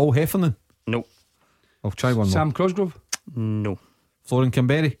Paul Heffernan? No. I'll try one more. Sam Cosgrove? No. Florian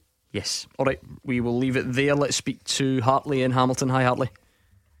Kimberry? Yes. Alright, we will leave it there. Let's speak to Hartley in Hamilton. Hi, Hartley.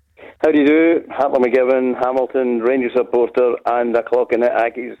 How do you do? Hartley McGibbon, Hamilton, Rangers supporter, and a clock in it.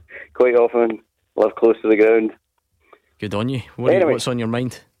 Ackies quite often live close to the ground. Good on you. Anyway, what's on your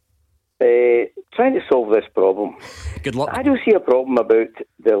mind? Trying to solve this problem. Good luck. I don't see a problem about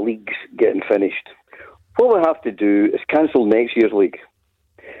the leagues getting finished. What we have to do is cancel next year's league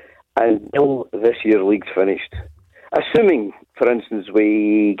until this year's league's finished. Assuming, for instance,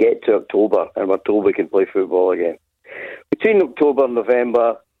 we get to October and we're told we can play football again. Between October and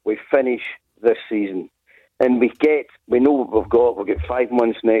November, we finish this season. And we know what we've got. We'll get 5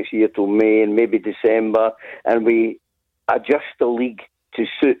 months next year till May and maybe December, and we adjust the league to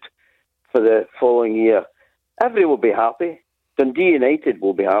suit for the following year. Everyone will be happy. Dundee United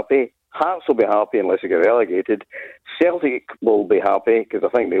will be happy. Hearts will be happy unless they get relegated. Celtic will be happy because I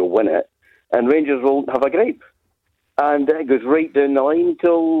think they'll win it. And Rangers will have a gripe. And it goes right down the line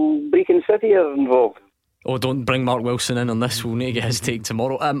till Brecon City are involved. Oh, don't bring Mark Wilson in on this. We'll need to get his take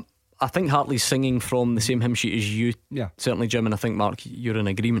tomorrow. I think Hartley's singing from the same hymn sheet as you. Yeah. Certainly, Jim, and I think, Mark, you're in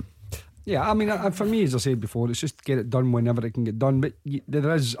agreement. Yeah, I mean, for me, as I said before, it's just get it done whenever it can get done. But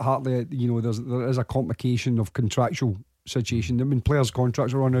there is, Hartley, there is a complication of contractual situation. I mean, players'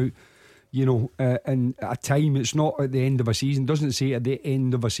 contracts run out, and at a time, it's not at the end of a season. It doesn't say at the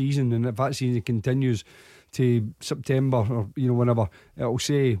end of a season, and if that season continues to September or whenever, it'll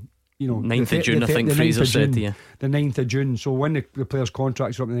say 9th of June, I think Fraser said to you. The 9th of June. So when the players'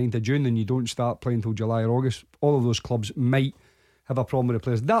 contracts are up the 9th of June, then you don't start playing until July or August. All of those clubs might have a problem with the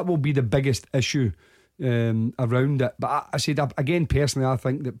players. That will be the biggest issue around it. But I said again, personally, I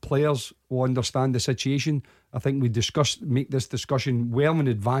think that players will understand the situation. I think we make this discussion well in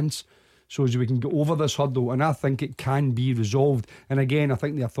advance so as we can get over this hurdle, and I think it can be resolved. And again, I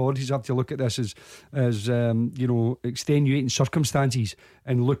think the authorities have to look at this as extenuating circumstances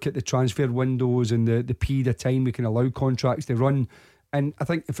and look at the transfer windows and the period of time we can allow contracts to run. And I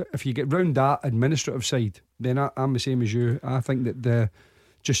think if you get round that administrative side, then I'm the same as you. I think that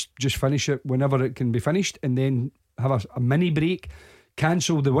just finish it whenever it can be finished, and then have a mini break,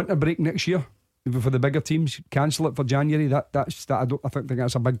 cancel the winter break next year for the bigger teams, cancel it for January. I think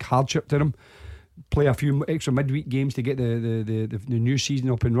that's a big hardship to them. Play a few extra midweek games to get the new season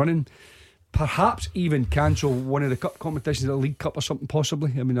up and running. Perhaps even cancel one of the cup competitions, the League Cup or something,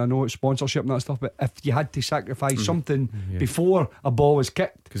 possibly. I mean, I know it's sponsorship and that stuff, but if you had to sacrifice something before a ball was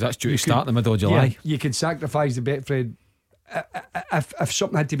kicked, because that's due to start in the middle of July. Yeah, you could sacrifice the Betfred. If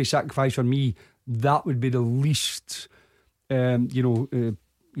something had to be sacrificed for me, that would be the least. The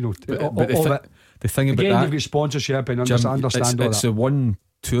thing about again, that, you've got sponsorship and Jim, understand all it's that. the one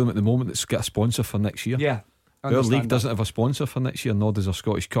tour at the moment that's got a sponsor for next year. Yeah, our league doesn't have a sponsor for next year, nor does our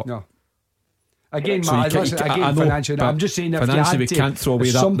Scottish Cup. No. Again, so financially, I'm just saying, if you had we can't throw away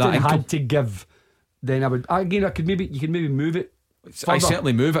if that something income. had to give, then I would. Again, you could maybe move it. I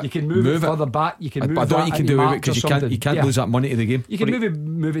certainly move it. You can move it further back. You can move I don't that think you can do it because you can't lose that money to the game. You can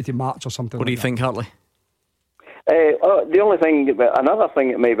move it to March or something. What do you think, Hartley? Another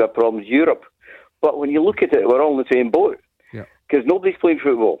thing that may be a problem is Europe. But when you look at it, we're all in the same boat. Because nobody's playing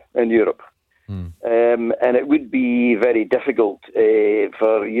football in Europe. And it would be very difficult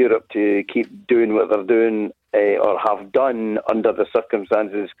for Europe to keep doing what they're doing or have done under the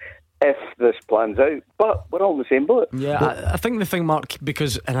circumstances if this plans out. But we're all in the same boat. Yeah, I think the thing, Mark,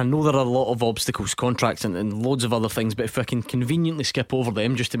 because, and I know there are a lot of obstacles, contracts and loads of other things, but if I can conveniently skip over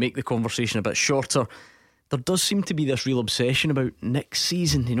them just to make the conversation a bit shorter, there does seem to be this real obsession about next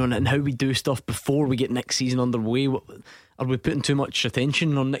season, you know, and how we do stuff before we get next season underway. Are we putting too much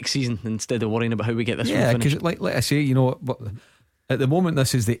attention on next season instead of worrying about how we get this one finished? Yeah, because like I say, you know, at the moment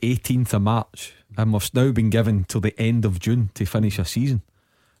this is the 18th of March and we've now been given till the end of June to finish a season.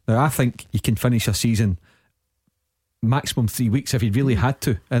 Now I think you can finish a season maximum 3 weeks if you really had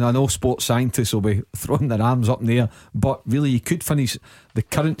to, and I know sports scientists will be throwing their arms up in the air, but really you could finish the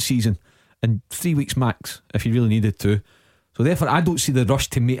current season in 3 weeks max if you really needed to. So therefore I don't see the rush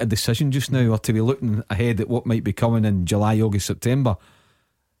to make a decision just now, or to be looking ahead at what might be coming in July, August, September.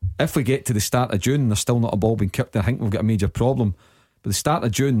 If we get to the start of June and there's still not a ball being kicked, I think we've got a major problem. But the start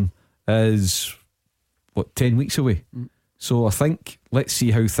of June is 10 weeks away. So I think let's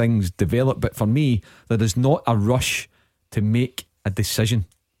see how things develop. But for me, there is not a rush to make a decision.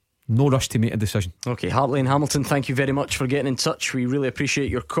 No rush to make a decision. Okay, Hartley and Hamilton, thank you very much for getting in touch. We really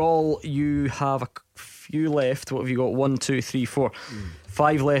appreciate your call. You have a few left. What have you got? 1, 2, 3, 4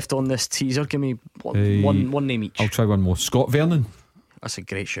 5 left on this teaser. Give me one name each. I'll try one more. Scott Vernon. That's a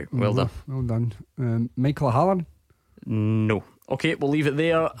great shout. Well done. Well done. Michael O'Halloran? No. Okay, we'll leave it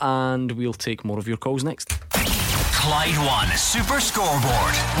there and we'll take more of your calls next. Clyde One Super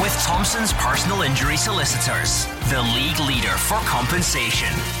Scoreboard with Thompson's personal injury solicitors, the league leader for compensation.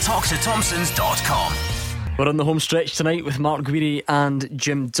 Talk to Thompsons.com. We're on the home stretch tonight with Mark Guiri and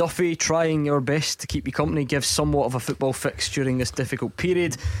Jim Duffy, trying our best to keep you company, give somewhat of a football fix during this difficult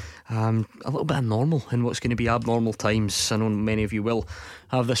period. A little bit of normal in what's going to be abnormal times. I know many of you will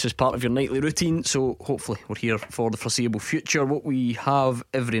have this as part of your nightly routine, so hopefully we're here for the foreseeable future. What we have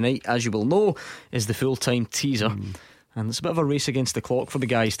every night, as you will know, is the full-time teaser. And it's a bit of a race against the clock for the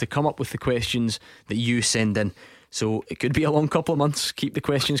guys to come up with the questions that you send in. So it could be a long couple of months. Keep the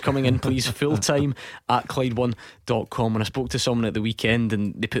questions coming in, please. Fulltime at Clyde1.com. And I spoke to someone at the weekend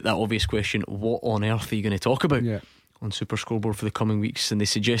and they put that obvious question, what on earth are you going to talk about on Super Scoreboard for the coming weeks? And they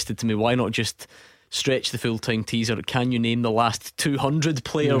suggested to me, why not just stretch the full-time teaser? Can you name the last 200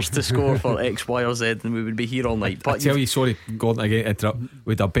 players to score for X, Y or Z? And we would be here all night. But I tell you, sorry, Gordon, again interrupt.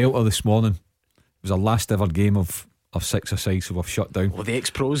 We had a belter this morning. It was our last ever game of 6-a-side, so we've shut down. The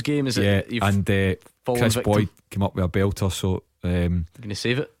ex-pros game, is it? Yeah, and Chris victim. Boyd came up with a belter. So you're going to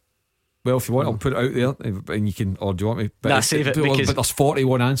save it? Well, if you want, I'll put it out there, and you can. Or do you want me? But save it, because but there's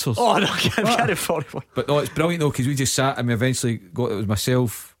 41 answers. Oh no, I can't have 41. But no, it's brilliant though, because we just sat and we eventually got. It was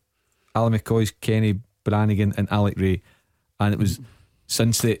myself, Alan McCoy, Kenny Brannigan, and Alec Ray, and it was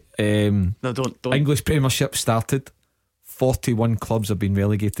since the don't. English Premiership started. 41 clubs have been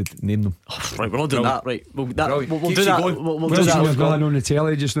relegated. Name them. Right, we're not doing that. Right, we'll do that. We'll do that. We'll do that. We've got on the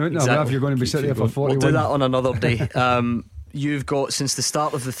telly just now. Exactly. If you're going to be sitting there for 41, we'll do that on another day. You've got, since the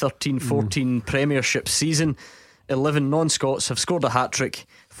start of the 13-14 Premiership season, 11 non-Scots have scored a hat-trick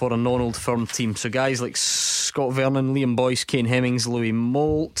for a non-Old Firm team. So guys like Scott Vernon, Liam Boyce, Kane Hemmings, Louis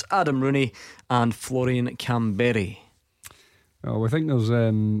Moult, Adam Rooney and Florian Camberry. I think there's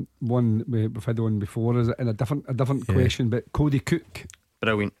one we've had one before, is it in a different question, but Cody Cook.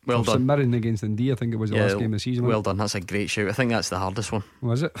 Brilliant, well done. St Mirren against Dundee, I think it was the last game of the season. Well done, that's a great shout. I think that's the hardest one.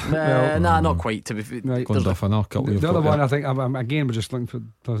 Was it? Nah, not quite. To be right. The other one, I think, again, we're just looking for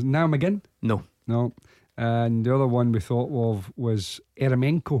Niall McGinn. No. And the other one we thought of was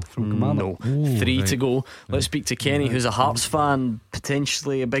Eremenko from Kilmarnock. No. 3 to go. Let's speak to Kenny, who's a Hearts fan.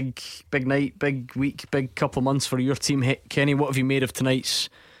 Potentially a big night, big week, big couple of months for your team. Hey, Kenny, what have you made of tonight's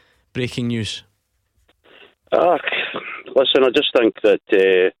breaking news? Listen, I just think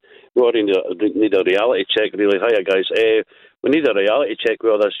that we already need a reality check, really. Hiya, guys. We need a reality check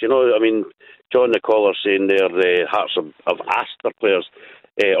with this. You know, I mean, John the caller saying their Hearts have asked their players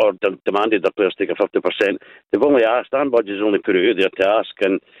or demanded their players take a 50%. They've only asked. Dan Budge has only put it out there to ask.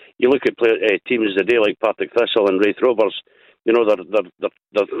 And you look at teams today like Partick Thistle and Wraith Rovers. You know,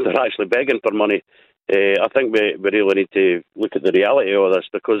 they're actually begging for money. I think we really need to look at the reality of this,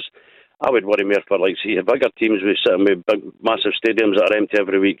 because I would worry more for, like, see, bigger teams we sitting with big, massive stadiums that are empty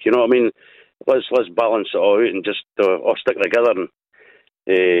every week. You know what I mean? Let's balance it all out and just all stick together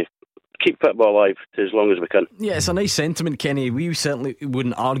and keep football alive as long as we can. Yeah, it's a nice sentiment, Kenny. We certainly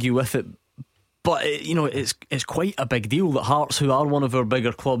wouldn't argue with it, but you know, it's quite a big deal that Hearts, who are one of our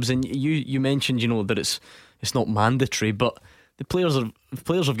bigger clubs, and you mentioned, you know, that it's not mandatory, but the players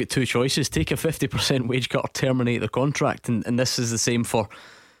have got two choices: take a 50% wage cut or terminate their contract, and this is the same for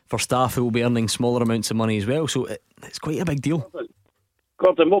staff who will be earning smaller amounts of money as well. So it's quite a big deal.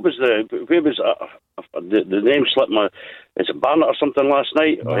 Gordon, where was the name slipped my? Is it Barnett or something last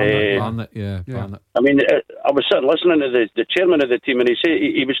night? Barnett. I mean, I was sitting listening to the chairman of the team, and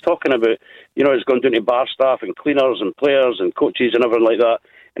he was talking about, you know, it's gone down to bar staff and cleaners and players and coaches and everything like that.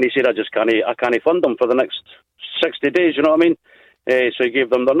 and he said, I can't fund them for the next 60 days, you know what I mean? So he gave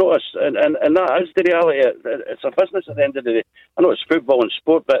them their notice, and that is the reality. It's a business at the end of the day. I know it's football and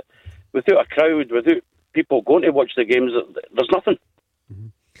sport, but without a crowd, without people going to watch the games, there's nothing.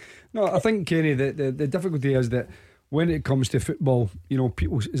 No, I think, Kenny, the difficulty is that when it comes to football, you know,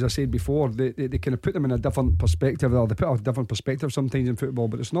 people, as I said before, they kind of put them in a different perspective, or they put a different perspective sometimes in football,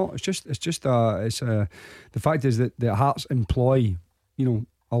 but it's not. The fact is that the Hearts employ, you know,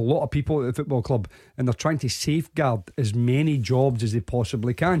 a lot of people at the football club, and they're trying to safeguard as many jobs as they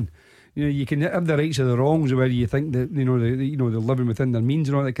possibly can. You know, you can have the rights or the wrongs where you think that they're living within their means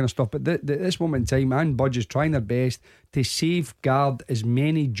and all that kind of stuff. But at this moment in time, Anne Budge is trying their best to safeguard as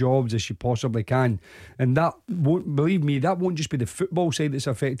many jobs as she possibly can, and that won't, believe me, that won't just be the football side that's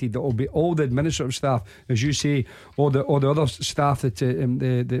affected. That will be all the administrative staff, as you say, or the other staff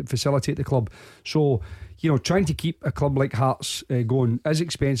that facilitate the club. So, you know, trying to keep a club like Hearts going is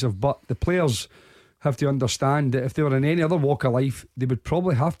expensive, but the players have to understand that if they were in any other walk of life, they would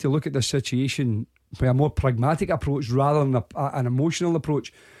probably have to look at this situation by a more pragmatic approach rather than an emotional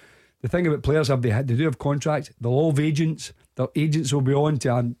approach. The thing about players, they do have contracts, they'll all have agents. Their agents will be on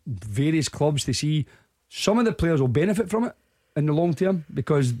to various clubs to see. Some of the players will benefit from it in the long term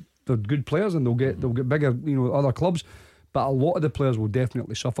because they're good players and they'll get bigger, you know, other clubs. But a lot of the players will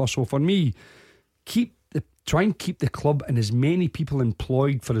definitely suffer. So for me, try and keep the club and as many people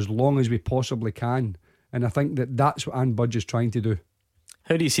employed for as long as we possibly can. And I think that's what Anne Budge is trying to do.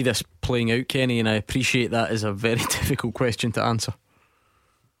 How do you see this playing out, Kenny? And I appreciate that is a very difficult question to answer.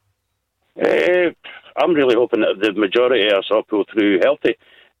 I'm really hoping that the majority of us all pull through healthy,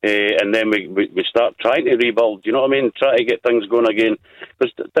 and then we start trying to rebuild, you know what I mean? Try to get things going again.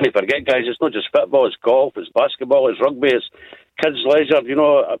 Because don't forget, guys, it's not just football, it's golf, it's basketball, it's rugby, it's kids' leisure. You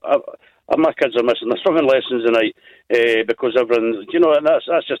know, my kids are missing their swimming lessons tonight because everyone, you know, and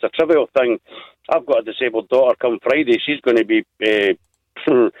that's just a trivial thing. I've got a disabled daughter come Friday. She's going to be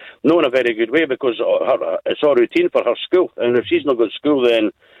not in a very good way because it's all routine for her school. And if she's not got school,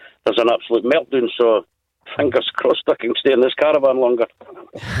 then there's an absolute meltdown. So fingers crossed I can stay in this caravan longer.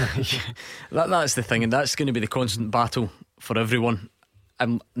 That's the thing, and that's going to be the constant battle for everyone.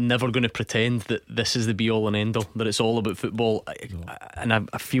 I'm never going to pretend that this is the be all and end all, that it's all about football. And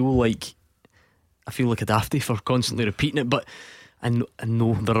I feel like a dafty for constantly repeating it, but I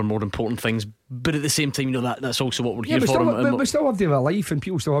know there are more important things. But at the same time, you know, that's also what we're here for. We still have to have a life, and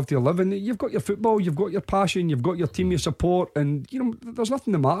people still have to live. And you've got your football, you've got your passion, you've got your team you support, and you know there's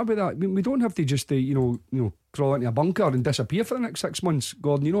nothing the matter with that. I mean, we don't have to just you know crawl into a bunker and disappear for the next 6 months,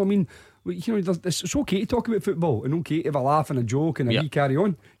 Gordon. You know what I mean? You know, it's okay to talk about football and okay to have a laugh and a joke and a wee carry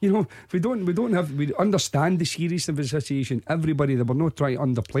on. You know, we understand the seriousness of the situation. Everybody, they were not trying to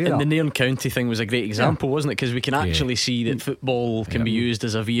underplay that. And the Nairn County thing was a great example, wasn't it? Because we can actually see that football can be used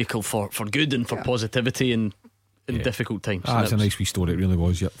as a vehicle for good and for positivity in difficult times. That's a nice wee story. It really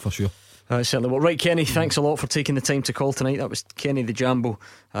was, for sure. Certainly. Well, right, Kenny, thanks a lot for taking the time to call tonight. That was Kenny the Jambo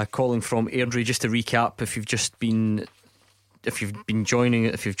calling from Airdrie. Just to recap, if you've just joined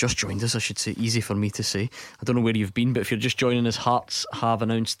us, I should say, easy for me to say, I don't know where you've been, but if you're just joining us, Hearts have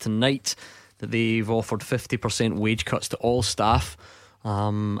announced tonight that they've offered 50% wage cuts to all staff.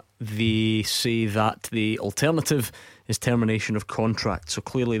 They say that the alternative is termination of contract. So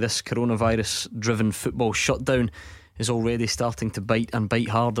clearly this coronavirus driven football shutdown is already starting to bite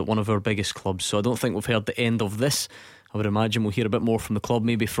hard at one of our biggest clubs. So I don't think we've heard the end of this. I would imagine we'll hear a bit more from the club,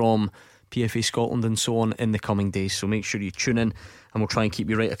 maybe from PFA Scotland and so on in the coming days. So make sure you tune in and we'll try and keep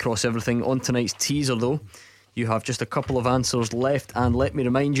you right across everything. On tonight's teaser though, you have just a couple of answers left, and let me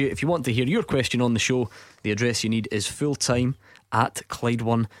remind you, if you want to hear your question on the show, the address you need is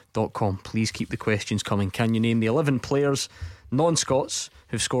fulltime@Clyde1.com. Please keep the questions coming. Can you name the 11 players, non-Scots,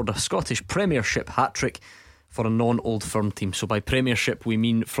 who've scored a Scottish Premiership hat-trick for a non-Old Firm team? So by Premiership we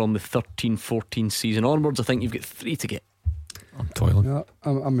mean from the 13-14 season onwards. I think you've got 3 to get. I'm toiling. Yeah,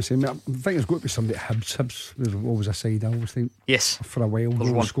 I'm the same. I think it's got to be somebody at Hibs. Hibs was always a side I always think. Yes, for a while.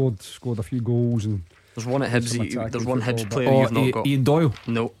 There's scored a few goals, and there's one at Hibs. There's one Hibs player you've not got. Ian Doyle.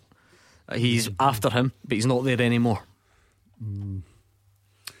 No, he's after him, but he's not there anymore.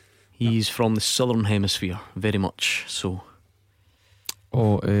 He's from the Southern Hemisphere, very much so. I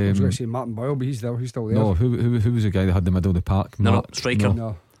was going to say Martin Boyle, but he's still there. No, who was the guy that had the middle of the park? No, striker.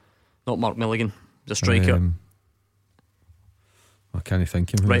 No, not Mark Milligan, the striker. I can't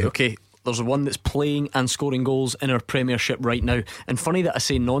think him. Right, okay. There's one that's playing and scoring goals in our Premiership right now. And funny that I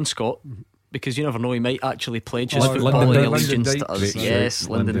say non-Scot, because you never know, he might actually pledge Oh, his Lyndon footballing Dykes. allegiance to Lyndon us. Dykes. Yes,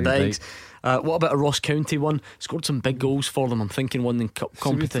 Lyndon Lyndon Dykes. What about a Ross County one? Scored some big goals for them. I'm thinking won in cup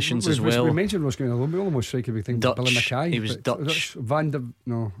competitions as well. We mentioned Ross County. We almost strike a big thing. Dutch. Billy Mackay. He was but Dutch. Van der.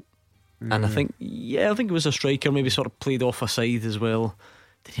 No. And I think it was a striker. Maybe sort of played off a side as well.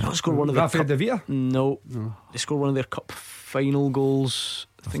 Did he not score one of their Rafael cup? De Vita? No. They scored one of their cup final goals.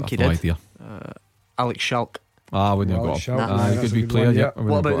 I think he I've no did. idea. Alex Schalk. I wouldn't have Alex got him. Schalk, yeah, Good that's a wee good player. one, Yeah. yeah. I What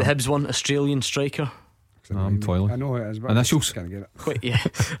wouldn't about have the got him. Hibs one? Australian striker. I'm toiling. I know it is, but Initials? I can't get it. Quite, yeah.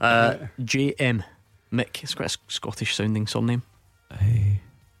 JM. Mick. It's quite a Scottish sounding surname.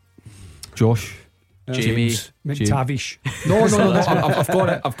 Josh. Jamie. James. McTavish. No.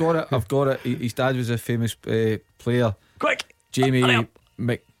 I've got it. His dad was a famous player. Quick. Jamie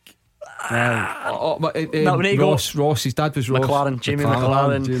Mc. Ross. His dad was Ross. McLaren. Jamie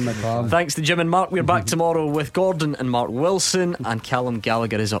McLaren. Jamie McLaren. Thanks to Jim and Mark. We're back tomorrow with Gordon and Mark Wilson, and Callum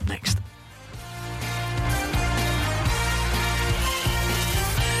Gallagher is up next.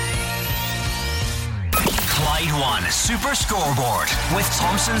 Clyde One Super Scoreboard with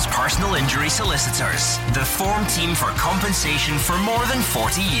Thompson's personal injury solicitors. The form team for compensation for more than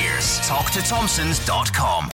 40 years. Talk to Thompsons.com.